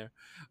working there.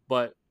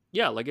 But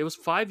yeah, like it was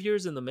 5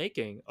 years in the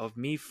making of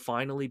me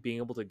finally being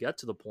able to get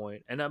to the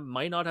point, and I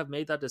might not have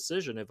made that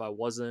decision if I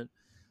wasn't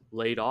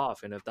laid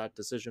off and if that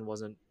decision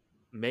wasn't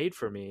made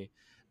for me.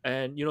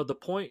 And the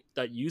point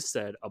that you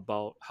said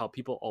about how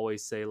people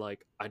always say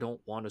like I don't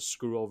want to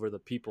screw over the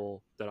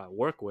people that I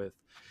work with,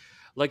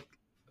 like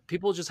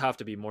people just have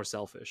to be more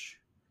selfish.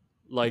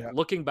 Like Yeah.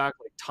 looking back,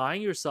 like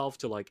tying yourself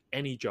to like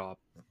any job,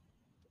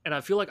 and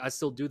I feel like I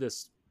still do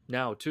this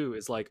now too,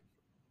 is like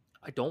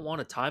I don't want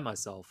to tie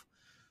myself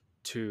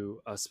to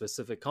a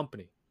specific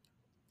company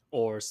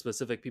or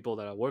specific people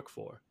that I work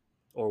for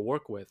or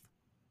work with,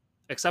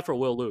 except for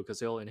Will Liu because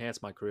he'll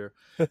enhance my career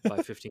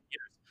by 15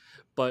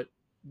 years. But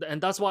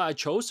and that's why I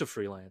chose to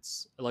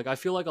freelance. Like I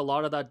feel like a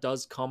lot of that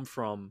does come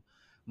from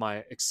my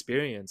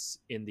experience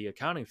in the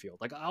accounting field.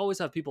 Like I always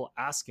have people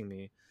asking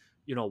me,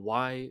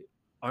 why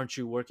aren't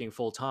you working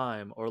full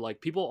time? Or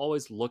like people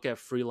always look at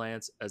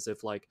freelance as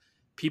if like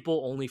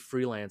people only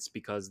freelance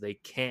because they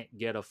can't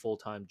get a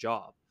full-time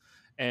job.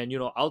 And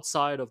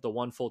outside of the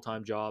one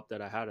full-time job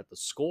that I had at the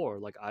Score,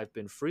 like I've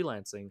been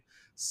freelancing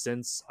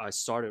since I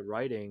started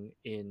writing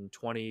in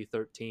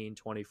 2013,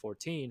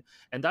 2014,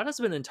 and that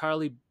has been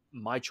entirely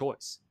my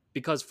choice,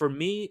 because for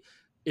me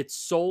it's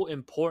so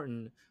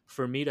important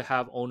for me to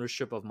have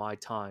ownership of my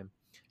time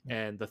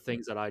and the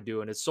things that I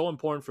do, and it's so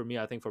important for me,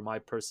 I think, for my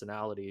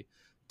personality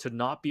to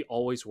not be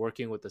always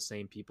working with the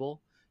same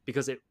people,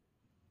 because it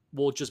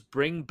will just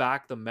bring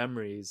back the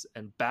memories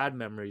and bad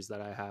memories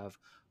that I have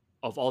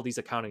of all these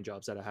accounting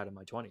jobs that I had in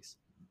my 20s.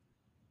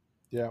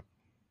 Yeah.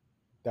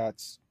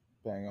 That's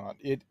bang on.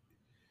 It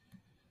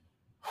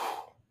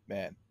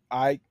man,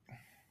 I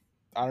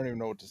don't even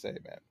know what to say,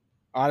 man.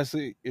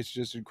 Honestly, it's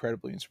just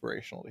incredibly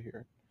inspirational to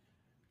hear.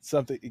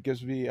 Something it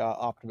gives me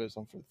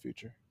optimism for the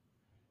future.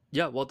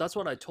 Yeah, well, that's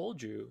what I told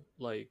you.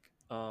 Like,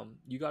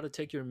 you got to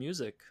take your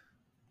music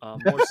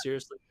more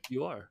seriously than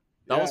you are.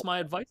 That Yeah. was my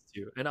advice to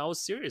you, and I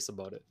was serious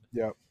about it,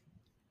 Yeah.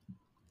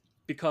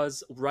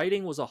 because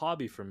writing was a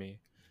hobby for me.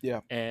 Yeah.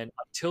 And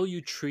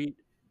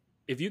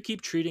if you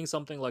keep treating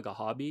something like a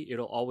hobby,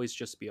 it'll always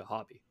just be a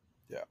hobby.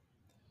 Yeah.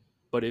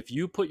 But if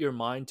you put your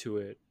mind to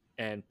it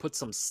and put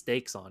some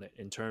stakes on it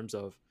in terms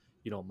of,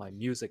 my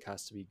music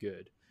has to be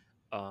good,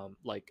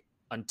 like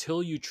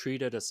until you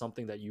treat it as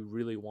something that you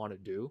really want to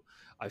do,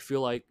 I feel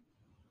like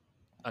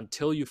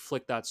until you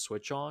flick that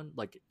switch on,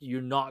 like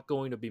you're not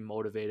going to be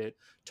motivated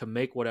to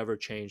make whatever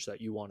change that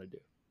you want to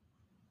do.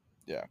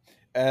 Yeah.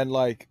 And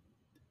like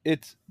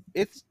it's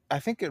I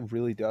think it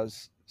really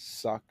does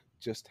suck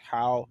just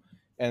how,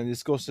 and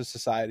this goes to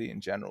society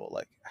in general,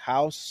 like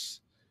how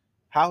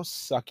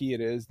sucky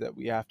it is that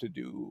we have to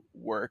do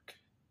work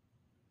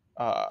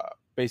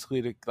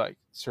basically to like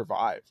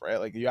survive, right?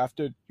 Like you have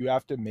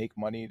to make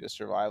money to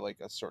survive, like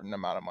a certain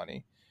amount of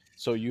money.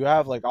 So you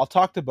have like, I'll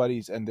talk to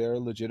buddies and they're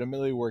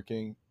legitimately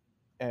working,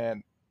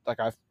 and like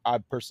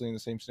I'm personally in the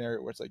same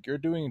scenario where it's like you're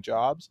doing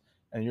jobs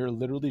and you're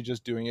literally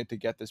just doing it to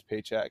get this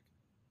paycheck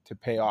to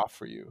pay off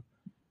for you,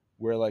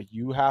 where like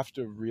you have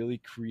to really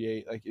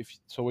create, like, if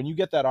so when you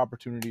get that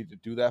opportunity to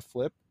do that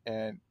flip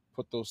and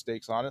put those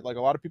stakes on it, like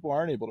a lot of people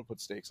aren't able to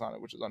put stakes on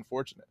it, which is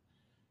unfortunate,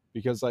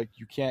 because like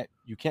you can't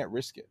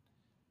risk it.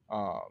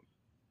 um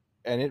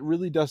and it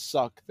really does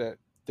suck that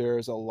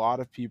there's a lot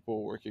of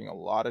people working a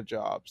lot of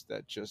jobs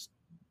that just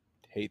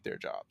hate their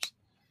jobs.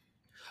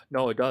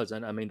 No, it does,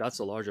 and I mean that's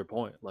a larger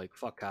point. Like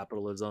fuck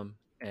capitalism,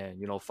 and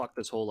fuck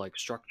this whole like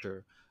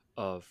structure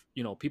of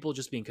people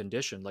just being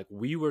conditioned. Like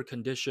we were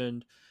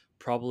conditioned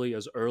probably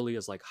as early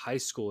as like high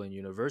school and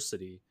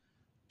university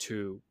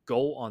to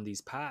go on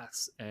these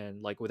paths,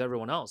 and like with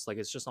everyone else, like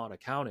it's just not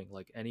accounting,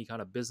 like any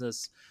kind of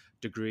business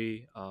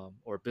degree,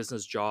 or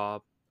business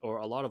job, or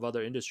a lot of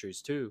other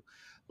industries too.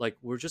 Like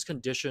we're just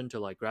conditioned to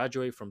like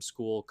graduate from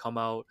school, come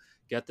out,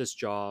 get this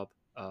job,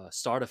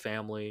 start a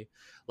family.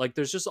 Like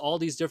there's just all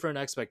these different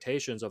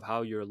expectations of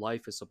how your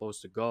life is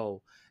supposed to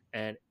go,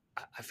 and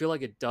I feel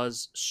like it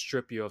does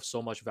strip you of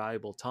so much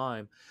valuable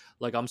time.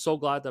 Like I'm so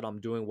glad that I'm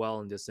doing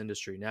well in this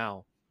industry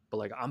now, but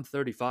like I'm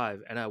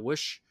 35 and I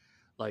wish,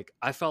 like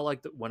I felt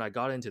like that when I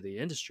got into the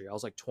industry I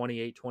was like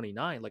 28,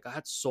 29. Like I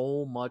had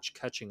so much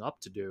catching up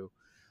to do.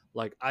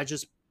 Like I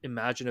just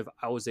imagine if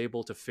I was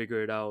able to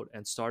figure it out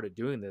and started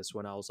doing this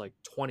when I was like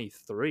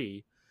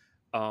 23,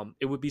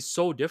 it would be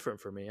so different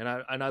for me. And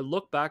I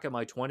look back at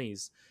my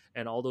 20s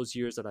and all those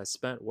years that I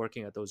spent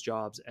working at those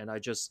jobs, and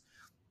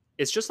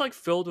it's just like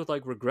filled with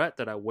like regret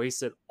that I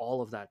wasted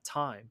all of that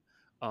time.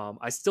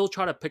 I still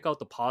try to pick out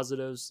the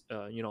positives,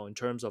 in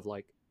terms of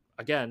like,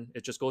 again,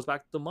 it just goes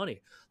back to the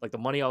money, like the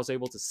money I was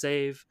able to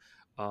save.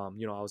 I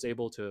was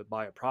able to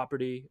buy a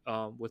property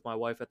with my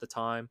wife at the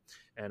time,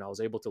 and I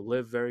was able to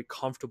live very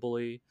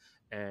comfortably,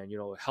 and it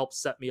helped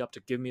set me up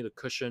to give me the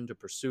cushion to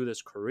pursue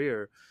this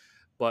career.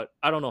 But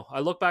I don't know. I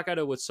look back at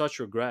it with such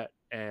regret,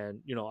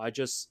 and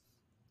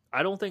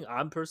I don't think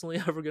I'm personally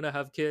ever gonna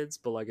have kids,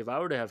 but like if I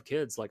were to have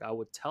kids, like I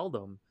would tell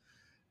them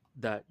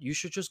that you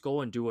should just go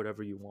and do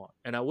whatever you want.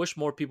 And I wish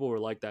more people were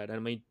like that. And I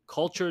mean,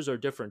 cultures are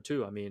different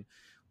too. I mean,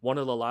 one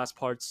of the last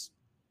parts,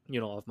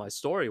 of my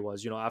story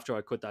was, after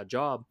I quit that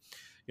job,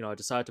 I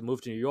decided to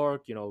move to New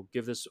York,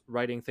 give this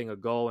writing thing a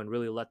go and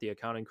really let the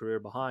accounting career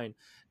behind.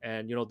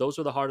 And, those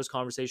were the hardest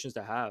conversations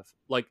to have.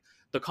 Like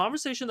the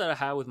conversation that I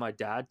had with my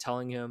dad,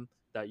 telling him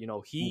that,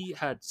 he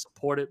had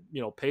supported,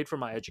 paid for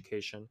my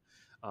education,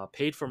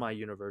 paid for my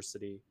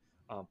university,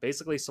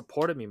 basically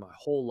supported me my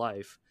whole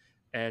life,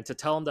 and to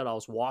tell him that I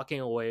was walking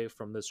away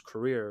from this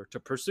career to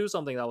pursue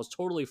something that was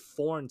totally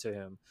foreign to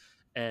him,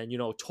 and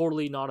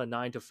totally not a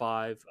 9 to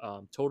 5,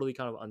 totally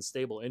kind of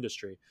unstable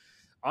industry.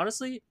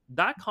 Honestly,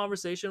 that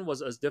conversation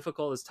was as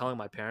difficult as telling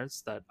my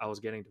parents that I was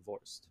getting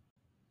divorced.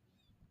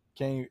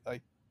 Can you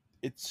like,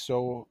 it's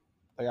so,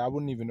 like, I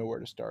wouldn't even know where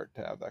to start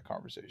to have that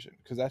conversation,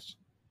 because that's,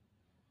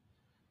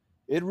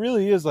 it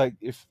really is like,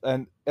 if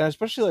and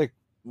especially like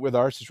with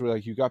our situation,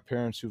 like you got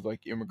parents who've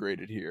like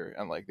immigrated here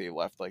and like they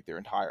left like their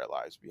entire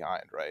lives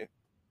behind, right?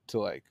 To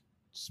like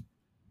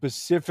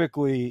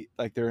specifically,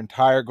 like their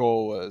entire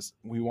goal was,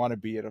 we want to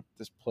be at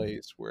this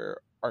place where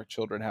our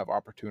children have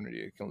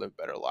opportunity and can live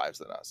better lives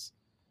than us.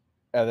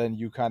 And then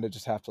you kind of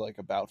just have to like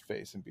about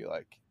face and be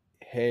like,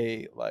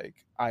 hey, like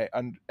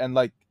and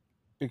like,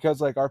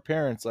 because like our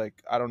parents,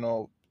 like, I don't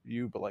know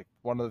you, but like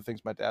one of the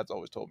things my dad's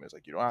always told me is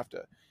like, you don't have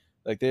to,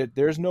 like,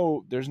 there's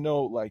no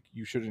like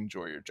you should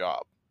enjoy your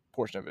job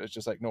portion of it. It's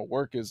just like, no,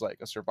 work is like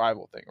a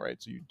survival thing,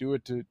 right? So you do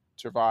it to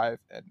survive,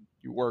 and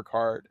you work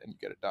hard and you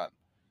get it done.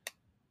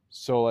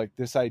 So like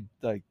this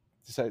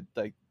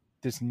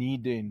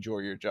need to enjoy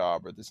your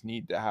job, or this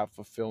need to have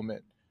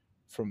fulfillment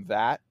from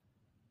that,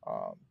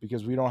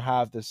 because we don't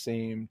have the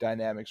same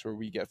dynamics where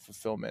we get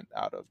fulfillment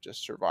out of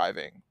just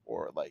surviving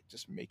or like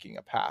just making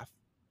a path,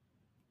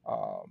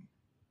 um,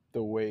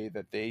 the way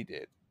that they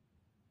did.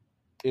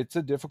 It's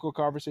a difficult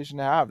conversation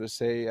to have, to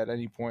say at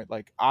any point,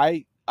 like,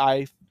 I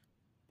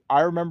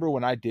remember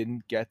when I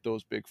didn't get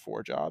those big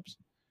four jobs,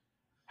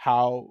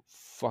 how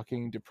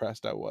fucking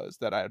depressed I was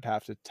that I'd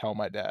have to tell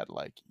my dad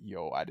like,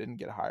 yo, I didn't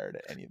get hired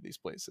at any of these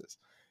places.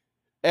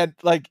 And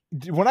like,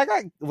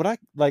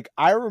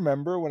 I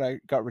remember when I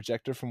got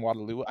rejected from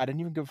Waterloo, I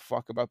didn't even give a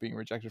fuck about being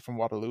rejected from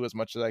Waterloo as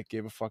much as I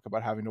gave a fuck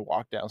about having to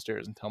walk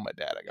downstairs and tell my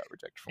dad I got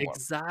rejected from Waterloo.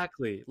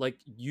 Exactly. Like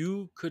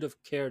you could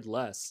have cared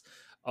less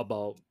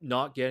about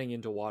not getting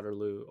into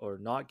Waterloo or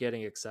not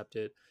getting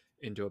accepted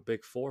into a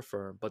big four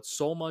firm. But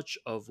so much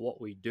of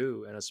what we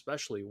do, and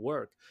especially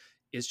work,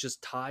 is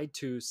just tied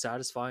to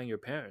satisfying your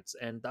parents.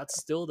 And that's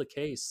still the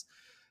case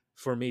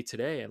for me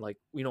today. And like,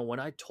 when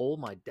I told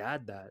my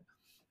dad that,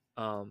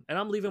 and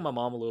I'm leaving my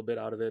mom a little bit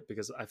out of it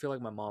because I feel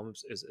like my mom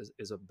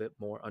is a bit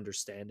more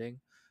understanding.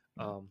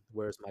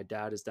 Whereas my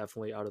dad is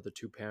definitely, out of the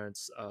two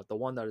parents, the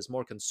one that is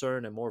more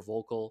concerned and more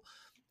vocal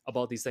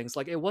about these things.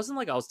 Like it wasn't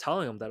like I was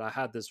telling him that I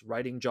had this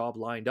writing job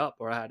lined up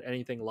or I had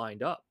anything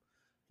lined up.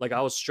 Like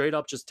I was straight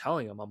up just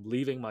telling him I'm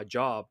leaving my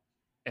job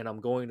and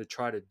I'm going to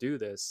try to do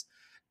this.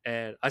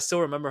 And I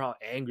still remember how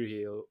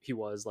angry he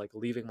was, like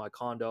leaving my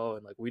condo,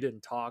 and like we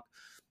didn't talk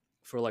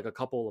for like a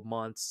couple of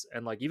months,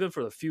 and like even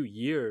for a few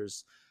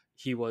years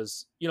he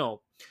was,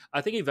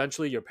 I think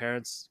eventually your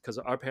parents, because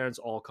our parents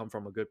all come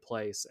from a good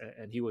place,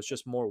 and he was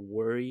just more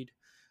worried,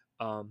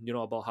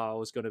 about how I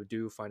was going to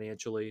do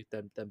financially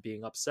than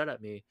being upset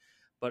at me.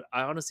 But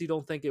I honestly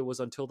don't think it was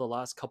until the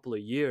last couple of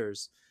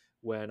years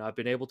when I've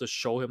been able to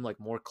show him like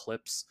more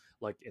clips,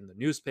 like in the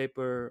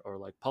newspaper or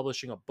like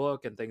publishing a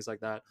book and things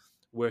like that,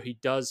 where he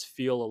does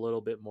feel a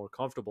little bit more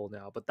comfortable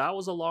now. But that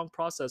was a long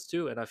process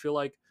too. And I feel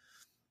like,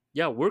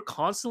 yeah, we're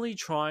constantly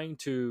trying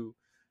to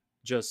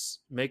just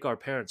make our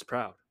parents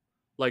proud.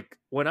 Like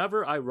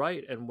whenever I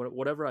write and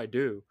whatever I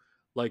do,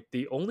 like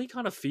the only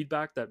kind of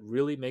feedback that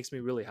really makes me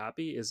really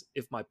happy is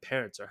if my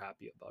parents are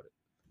happy about it.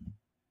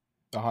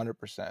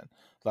 100%.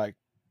 Like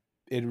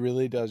it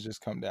really does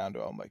just come down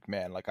to I'm like,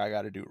 man, like I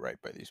got to do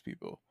right by these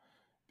people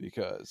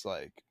because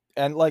like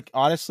and like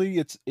honestly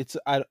it's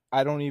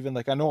I don't even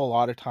like I know a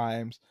lot of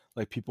times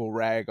like people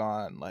rag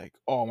on like,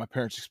 oh, my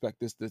parents expect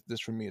this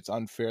from me, it's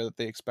unfair that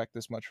they expect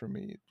this much from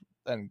me,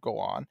 and go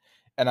on.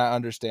 And I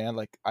understand,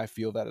 like I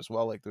feel that as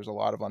well, like there's a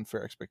lot of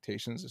unfair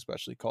expectations,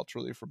 especially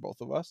culturally, for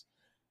both of us,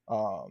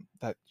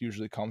 that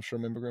usually comes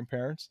from immigrant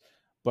parents.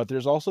 But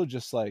there's also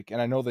just like,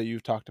 and I know that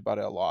you've talked about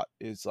it a lot,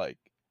 is like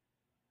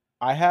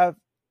I have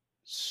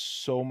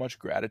so much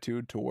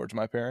gratitude towards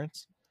my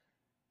parents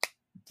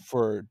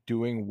for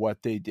doing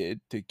what they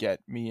did to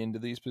get me into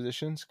these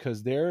positions,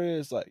 because there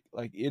is like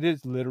it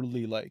is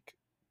literally like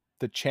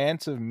the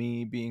chance of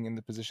me being in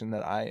the position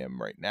that I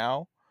am right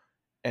now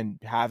and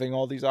having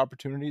all these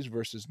opportunities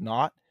versus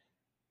not,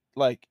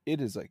 like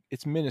it is like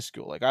it's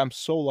minuscule. Like I'm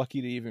so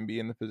lucky to even be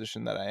in the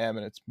position that I am,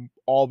 and it's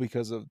all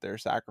because of their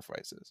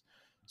sacrifices.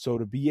 So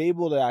to be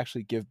able to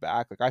actually give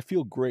back, like I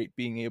feel great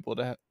being able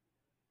to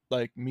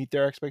like meet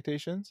their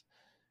expectations,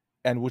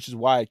 and which is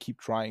why I keep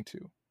trying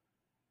to.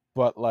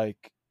 But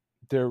like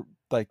they're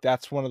like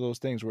that's one of those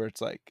things where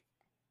it's like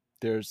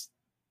there's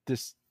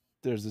this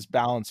there's this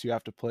balance you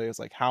have to play. Is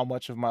like how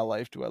much of my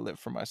life do I live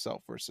for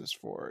myself versus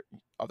for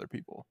other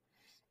people.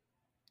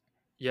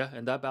 Yeah,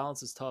 and that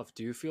balance is tough.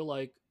 Do you feel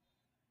like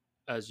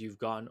as you've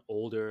gotten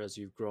older, as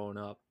you've grown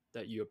up,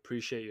 that you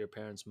appreciate your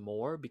parents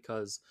more?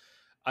 Because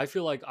I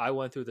feel like I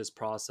went through this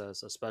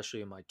process,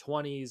 especially in my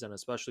 20s and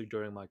especially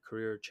during my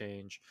career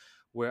change,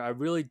 where I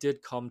really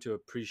did come to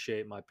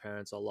appreciate my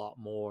parents a lot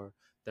more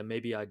than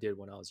maybe I did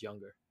when I was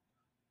younger.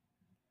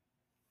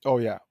 Oh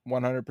yeah,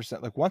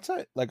 100%. Like once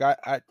I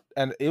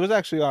and it was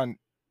actually on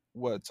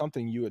what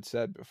something you had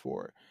said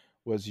before,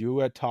 was you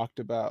had talked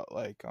about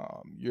like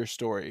your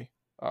story,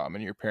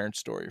 and your parents'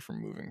 story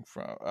from moving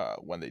from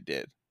when they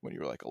did when you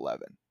were like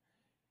 11.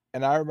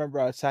 And I remember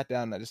I sat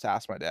down and I just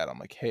asked my dad, I'm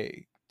like,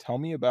 "Hey, tell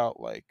me about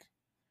like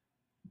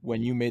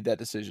when you made that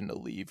decision to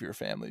leave your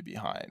family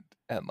behind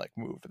and like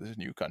move to this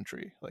new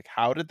country. Like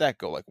how did that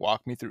go? Like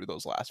walk me through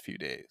those last few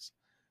days."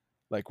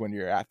 Like when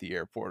you're at the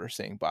airport or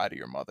saying bye to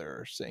your mother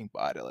or saying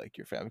bye to like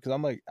your family, because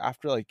I'm like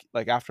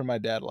after my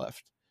dad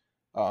left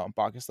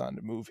Pakistan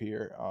to move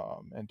here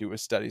and do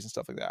his studies and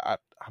stuff like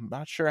that, I'm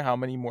not sure how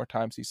many more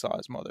times he saw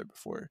his mother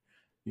before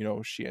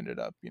she ended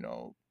up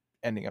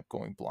ending up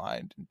going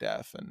blind and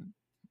deaf and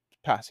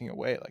passing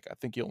away. Like I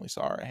think he only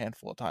saw her a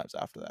handful of times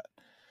after that.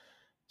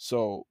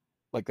 So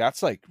like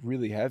that's like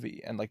really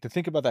heavy, and like to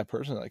think about that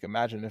person, like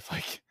imagine if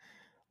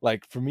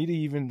like for me to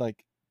even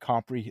like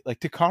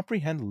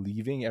comprehend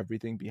leaving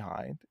everything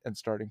behind and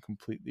starting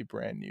completely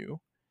brand new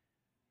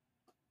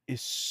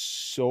is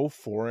so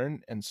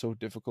foreign and so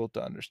difficult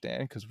to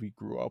understand, because we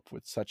grew up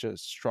with such a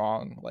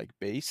strong like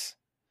base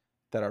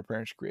that our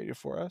parents created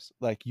for us.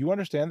 Like you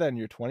understand that in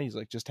your 20s,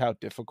 like just how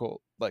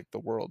difficult like the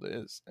world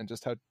is and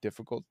just how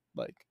difficult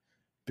like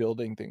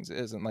building things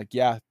is. And like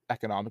yeah,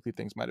 economically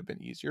things might have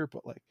been easier,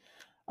 but like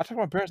I talk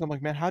to my parents, I'm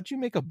like, man, how'd you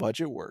make a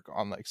budget work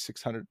on like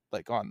 600,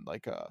 like on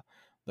like a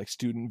like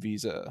student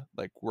visa,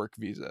 like work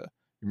visa?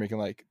 You're making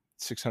like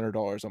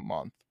 $600 a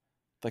month.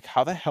 Like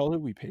how the hell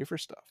did we pay for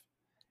stuff?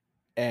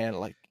 And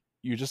like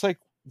you just like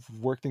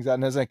work things out.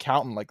 And as an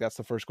accountant, like that's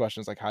the first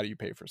question, is like how do you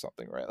pay for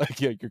something, right? Like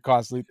you're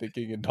constantly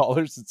thinking in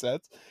dollars and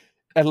cents.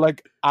 And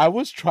like I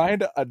was trying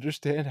to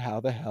understand how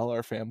the hell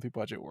our family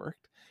budget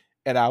worked,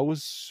 and I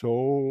was so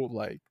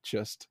like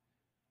just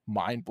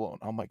mind blown.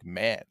 I'm like,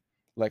 man,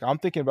 like I'm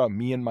thinking about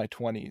me in my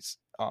 20s,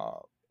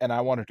 and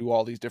I want to do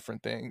all these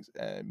different things,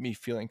 and me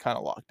feeling kind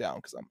of locked down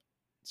because I'm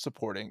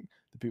supporting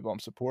the people I'm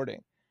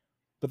supporting.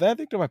 But then I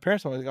think to my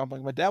parents, I'm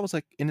like, my dad was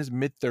like in his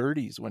mid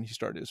 30s when he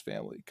started his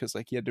family, because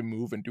like he had to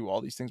move and do all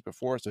these things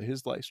before, so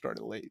his life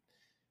started late,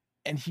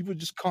 and he was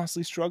just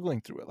constantly struggling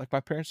through it. Like my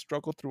parents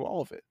struggled through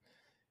all of it,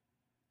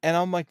 and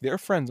I'm like, their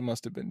friends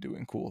must have been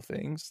doing cool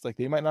things. Like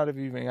they might not have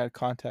even had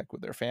contact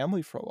with their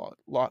family for a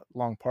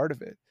long part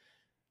of it.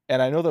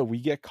 And I know that we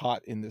get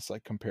caught in this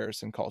like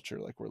comparison culture.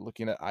 Like we're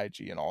looking at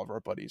IG and all of our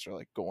buddies are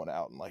like going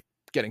out and like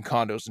getting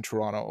condos in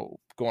Toronto,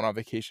 going on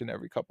vacation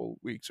every couple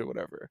weeks or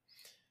whatever.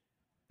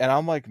 And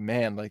I'm like,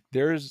 man, like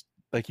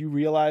like you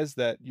realize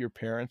that your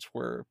parents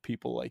were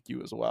people like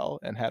you as well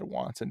and had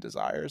wants and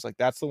desires. Like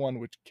that's the one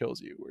which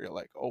kills you, where you're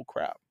like, oh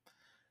crap,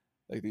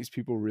 like these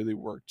people really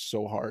worked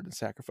so hard and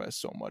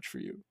sacrificed so much for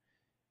you.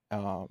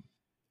 Um,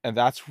 and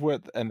that's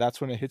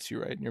when it hits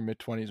you, right in your mid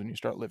 20s, when you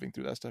start living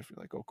through that stuff.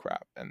 You're like, oh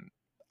crap, and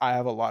I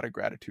have a lot of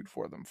gratitude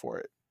for them for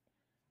it.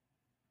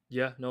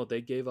 Yeah, no,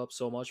 they gave up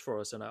so much for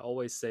us, and I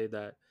always say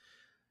that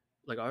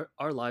like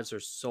our lives are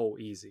so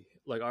easy.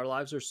 Like our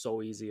lives are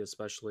so easy,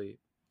 especially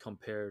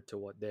compared to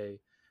what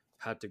they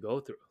had to go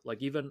through.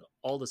 Like even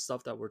all the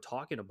stuff that we're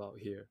talking about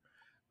here,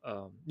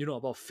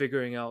 about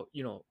figuring out,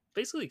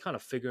 basically kind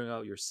of figuring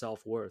out your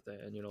self-worth,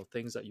 and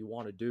things that you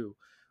want to do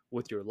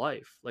with your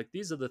life. Like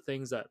these are the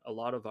things that a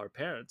lot of our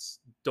parents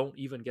don't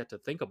even get to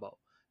think about,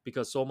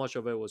 because so much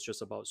of it was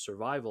just about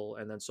survival,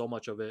 and then so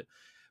much of it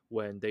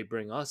when they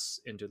bring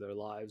us into their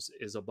lives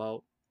is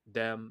about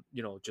them,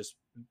 just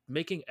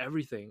making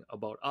everything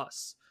about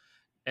us.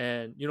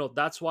 And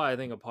that's why I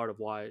think a part of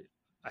why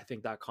I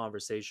think that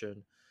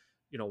conversation,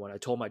 when I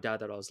told my dad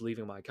that I was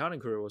leaving my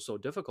accounting career, was so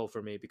difficult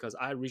for me, because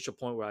I reached a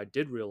point where I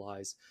did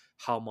realize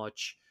how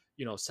much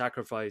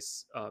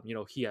sacrifice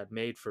he had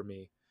made for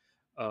me.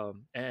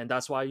 And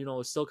that's why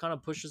it still kind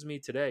of pushes me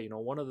today.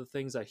 One of the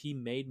things that he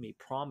made me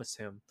promise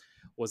him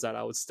was that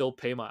I would still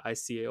pay my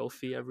ICAO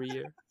fee every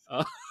year.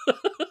 I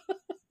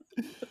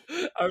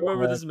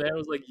remember Uh, this man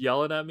was like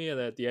yelling at me, and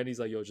at the end he's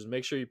like, "Yo, just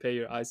make sure you pay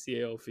your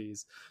ICAO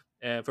fees."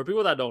 And for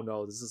people that don't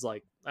know, this is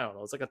like, I don't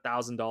know, it's like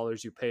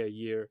 $1,000 you pay a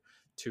year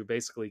to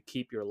basically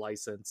keep your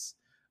license.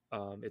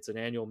 It's an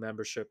annual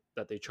membership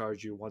that they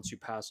charge you once you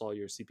pass all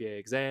your CPA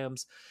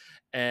exams.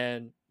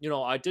 And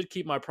I did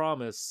keep my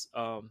promise,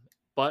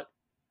 but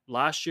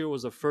last year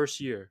was the first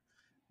year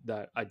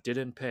that I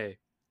didn't pay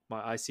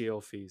my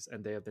ICAO fees,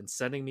 and they have been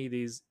sending me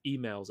these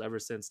emails ever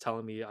since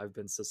telling me I've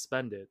been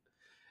suspended.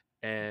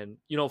 And,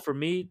 for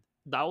me,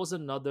 that was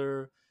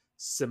another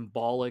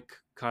symbolic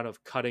kind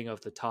of cutting of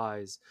the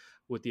ties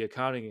with the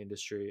accounting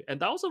industry.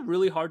 And that was a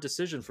really hard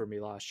decision for me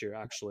last year,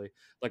 actually.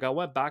 Like, I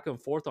went back and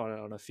forth on it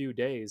on a few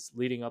days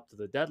leading up to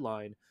the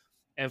deadline.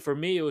 And for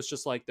me, it was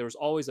just like there was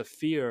always a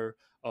fear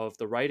of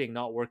the writing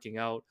not working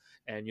out,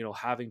 and,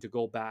 having to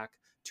go back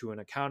to an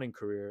accounting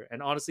career.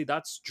 And honestly,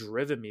 that's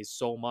driven me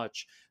so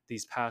much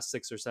these past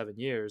 6 or 7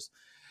 years.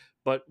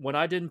 But when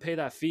I didn't pay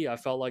that fee, I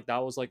felt like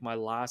that was like my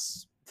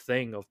last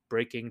thing of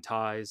breaking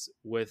ties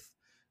with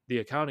the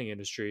accounting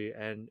industry,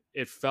 and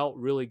it felt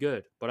really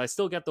good. But I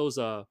still get those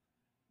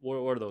what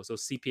are those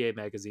CPA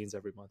magazines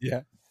every month.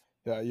 yeah,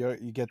 yeah,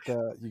 you get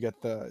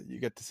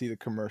to see the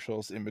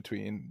commercials in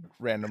between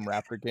random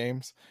Raptor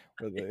games,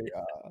 where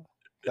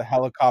the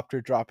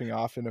helicopter dropping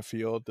off in a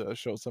field to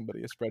show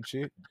somebody a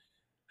spreadsheet.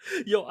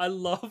 Yo, I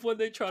love when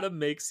they try to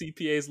make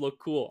CPAs look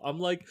cool. I'm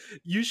like,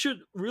 you should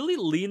really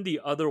lean the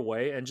other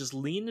way and just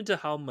lean into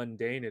how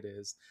mundane it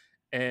is,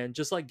 and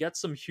just like get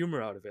some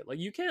humor out of it. Like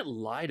you can't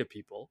lie to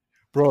people.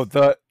 Bro,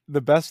 the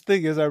best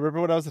thing is, I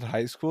remember when I was in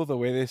high school, the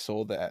way they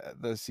sold the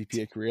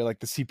CPA career. Like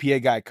the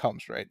CPA guy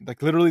comes, right?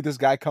 Like literally, this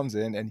guy comes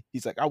in and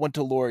he's like, "I went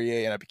to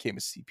Laurier and I became a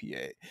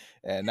CPA,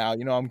 and now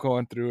I'm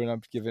going through and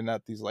I'm giving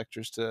out these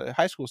lectures to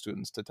high school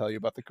students to tell you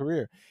about the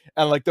career."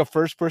 And like the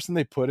first person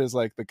they put is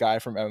like the guy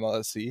from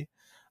MLSC,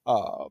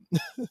 um,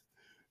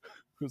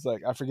 who's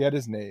like, I forget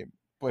his name,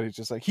 but it's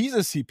just like, he's a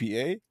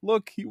CPA.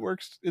 Look, he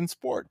works in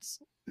sports.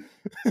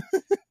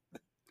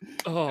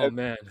 Oh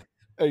man.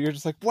 And you're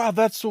just like, wow,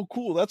 that's so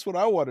cool. That's what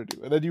I want to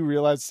do. And then you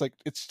realize it's like,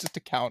 it's just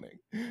accounting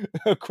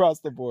across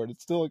the board.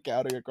 It's still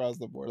accounting across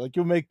the board. Like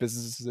you'll make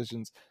business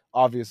decisions.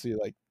 Obviously,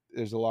 like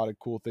there's a lot of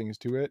cool things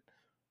to it.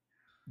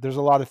 There's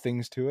a lot of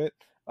things to it.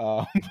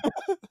 Um,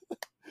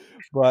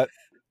 but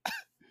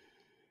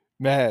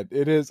man,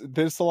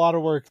 there's a lot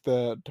of work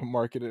to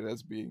market it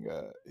as being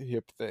a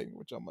hip thing,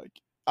 which I'm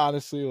like,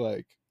 honestly,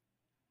 like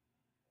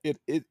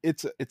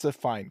it's a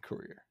fine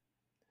career.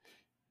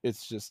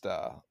 It's just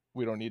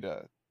we don't need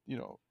to, you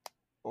know,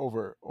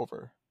 over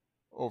over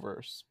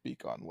over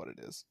speak on what it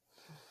is.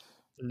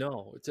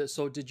 No.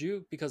 So did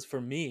you? Because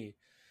for me,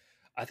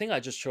 I think I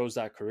just chose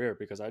that career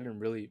because I didn't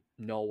really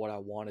know what I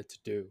wanted to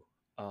do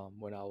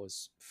when I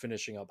was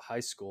finishing up high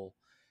school.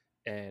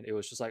 And it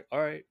was just like, all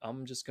right,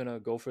 I'm just going to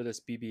go for this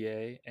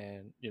BBA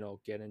and,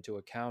 get into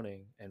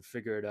accounting and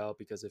figure it out,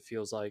 because it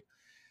feels like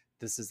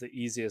this is the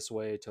easiest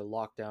way to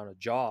lock down a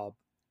job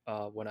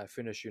when I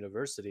finish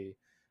university.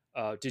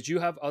 Did you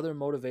have other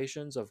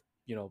motivations of,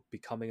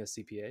 becoming a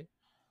CPA?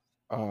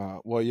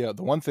 Well, yeah,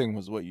 the one thing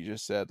was what you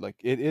just said. Like,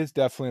 it is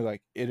definitely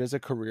like it is a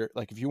career.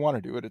 Like, if you want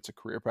to do it, it's a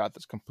career path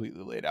that's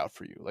completely laid out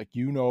for you. Like,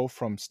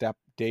 from step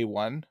day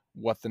one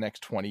what the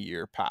next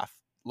 20-year path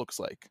looks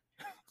like.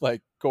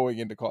 Like going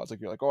into college, like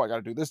you're like, oh, I got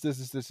to do this,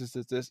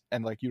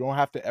 and like you don't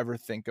have to ever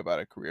think about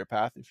a career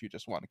path if you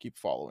just want to keep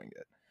following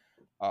it.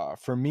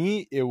 For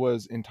me, it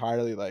was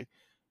entirely like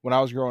when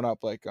I was growing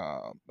up, like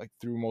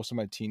through most of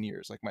my teen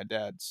years, like my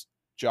dad's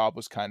job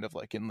was kind of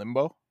like in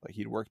limbo. Like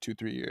he'd work 2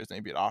 3 years and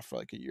he'd be off for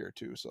like a year or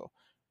two. So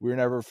we were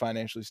never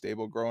financially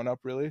stable growing up,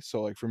 really.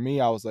 So like for me,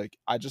 I was like,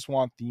 I just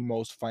want the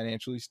most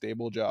financially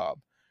stable job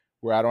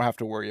where I don't have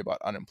to worry about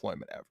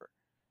unemployment ever.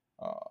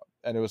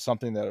 and it was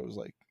something that it was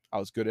like I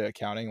was good at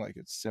accounting. Like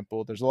it's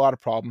simple. There's a lot of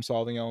problem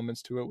solving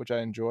elements to it, which I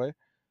enjoy.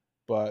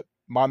 But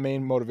my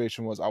main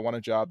motivation was I want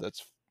a job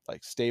that's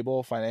like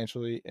stable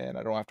financially, and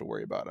I don't have to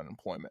worry about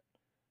unemployment.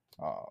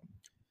 Um,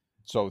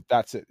 so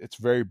that's it. It's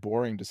very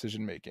boring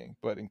decision making,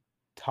 but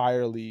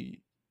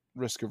entirely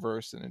risk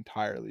averse and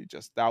entirely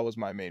just that was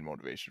my main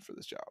motivation for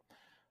this job.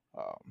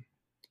 Um,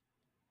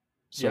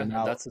 so Yeah, and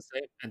now, that's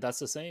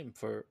the same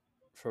for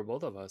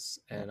both of us.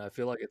 yeah, And I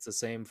feel like it's the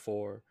same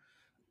for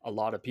a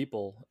lot of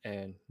people.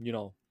 And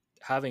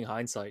having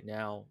hindsight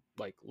now,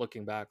 like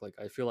looking back, like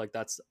I feel like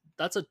that's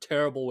a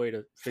terrible way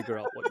to figure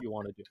out what you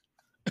want to do.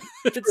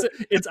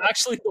 It's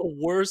actually the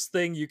worst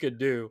thing you could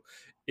do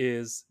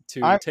is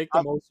to I'm take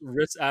the most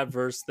risk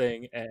adverse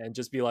thing and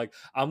just be like,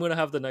 I'm gonna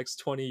have the next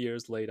 20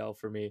 years laid out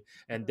for me,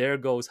 and there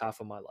goes half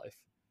of my life.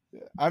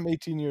 I'm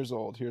 18 years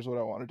old. Here's what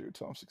I want to do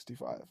till I'm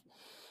 65.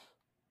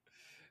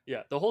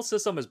 Yeah, the whole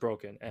system is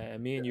broken,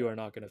 and me and you are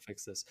not going to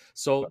fix this.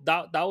 So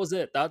But that was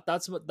it.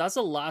 That's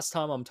the last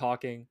time I'm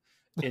talking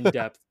in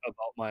depth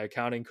about my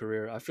accounting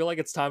career. I feel like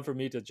it's time for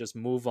me to just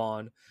move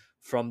on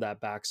from that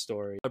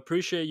backstory. I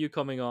appreciate you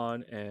coming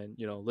on and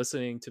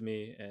listening to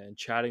me and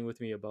chatting with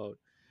me about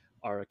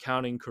our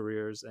accounting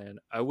careers. And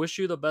I wish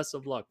you the best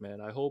of luck, man.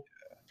 I hope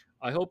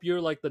you're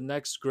like the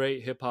next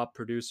great hip hop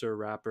producer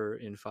rapper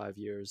in 5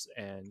 years,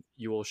 and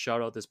you will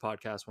shout out this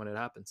podcast when it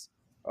happens.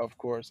 of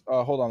course,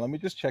 hold on. Let me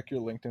just check your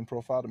LinkedIn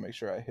profile to make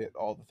sure I hit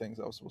all the things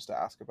I was supposed to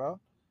ask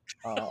about.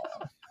 Uh,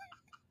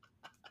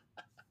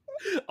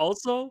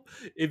 Also,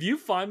 if you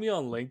find me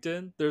on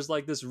LinkedIn, there's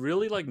like this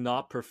really like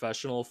not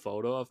professional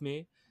photo of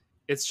me.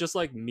 It's just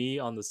like me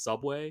on the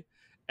subway.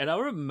 And I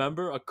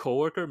remember a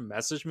coworker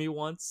messaged me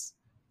once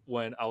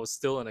when I was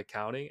still in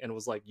accounting and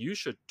was like, "You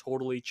should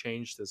totally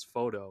change this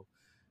photo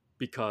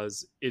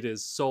because it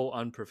is so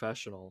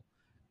unprofessional."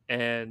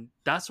 And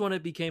that's when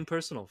it became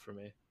personal for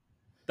me.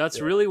 That's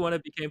yeah. really when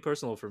it became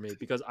personal for me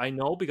because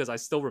I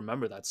still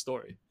remember that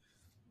story.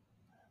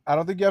 I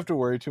don't think you have to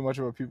worry too much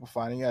about people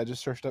finding it. I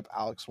just searched up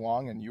Alex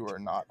Wong, and you are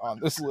not on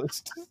this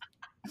list.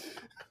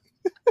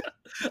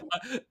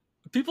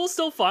 People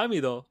still find me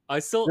though. I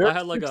There's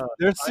had like six, a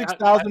there's I six had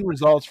thousand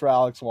results for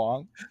Alex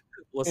Wong in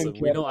Listen,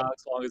 we know Canada.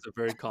 Alex Long is a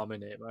very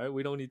common name, right?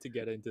 We don't need to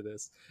get into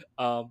this.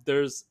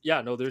 There's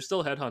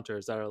still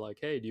headhunters that are like,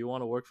 hey, do you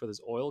want to work for this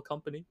oil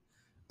company?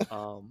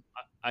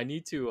 I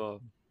need to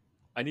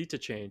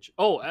change.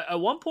 Oh, at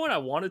one point I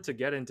wanted to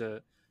get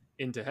into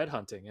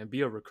headhunting and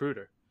be a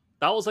recruiter.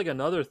 That was like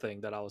another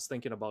thing that I was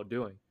thinking about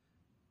doing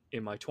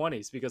in my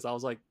 20s because I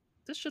was like,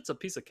 this shit's a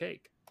piece of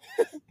cake.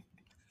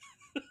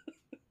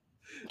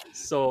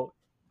 So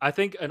I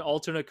think an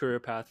alternate career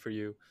path for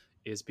you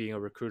is being a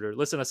recruiter.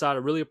 Listen, Asad, I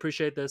really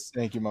appreciate this.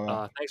 Thank you, my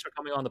man. Thanks for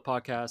coming on the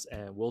podcast,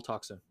 and we'll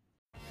talk soon.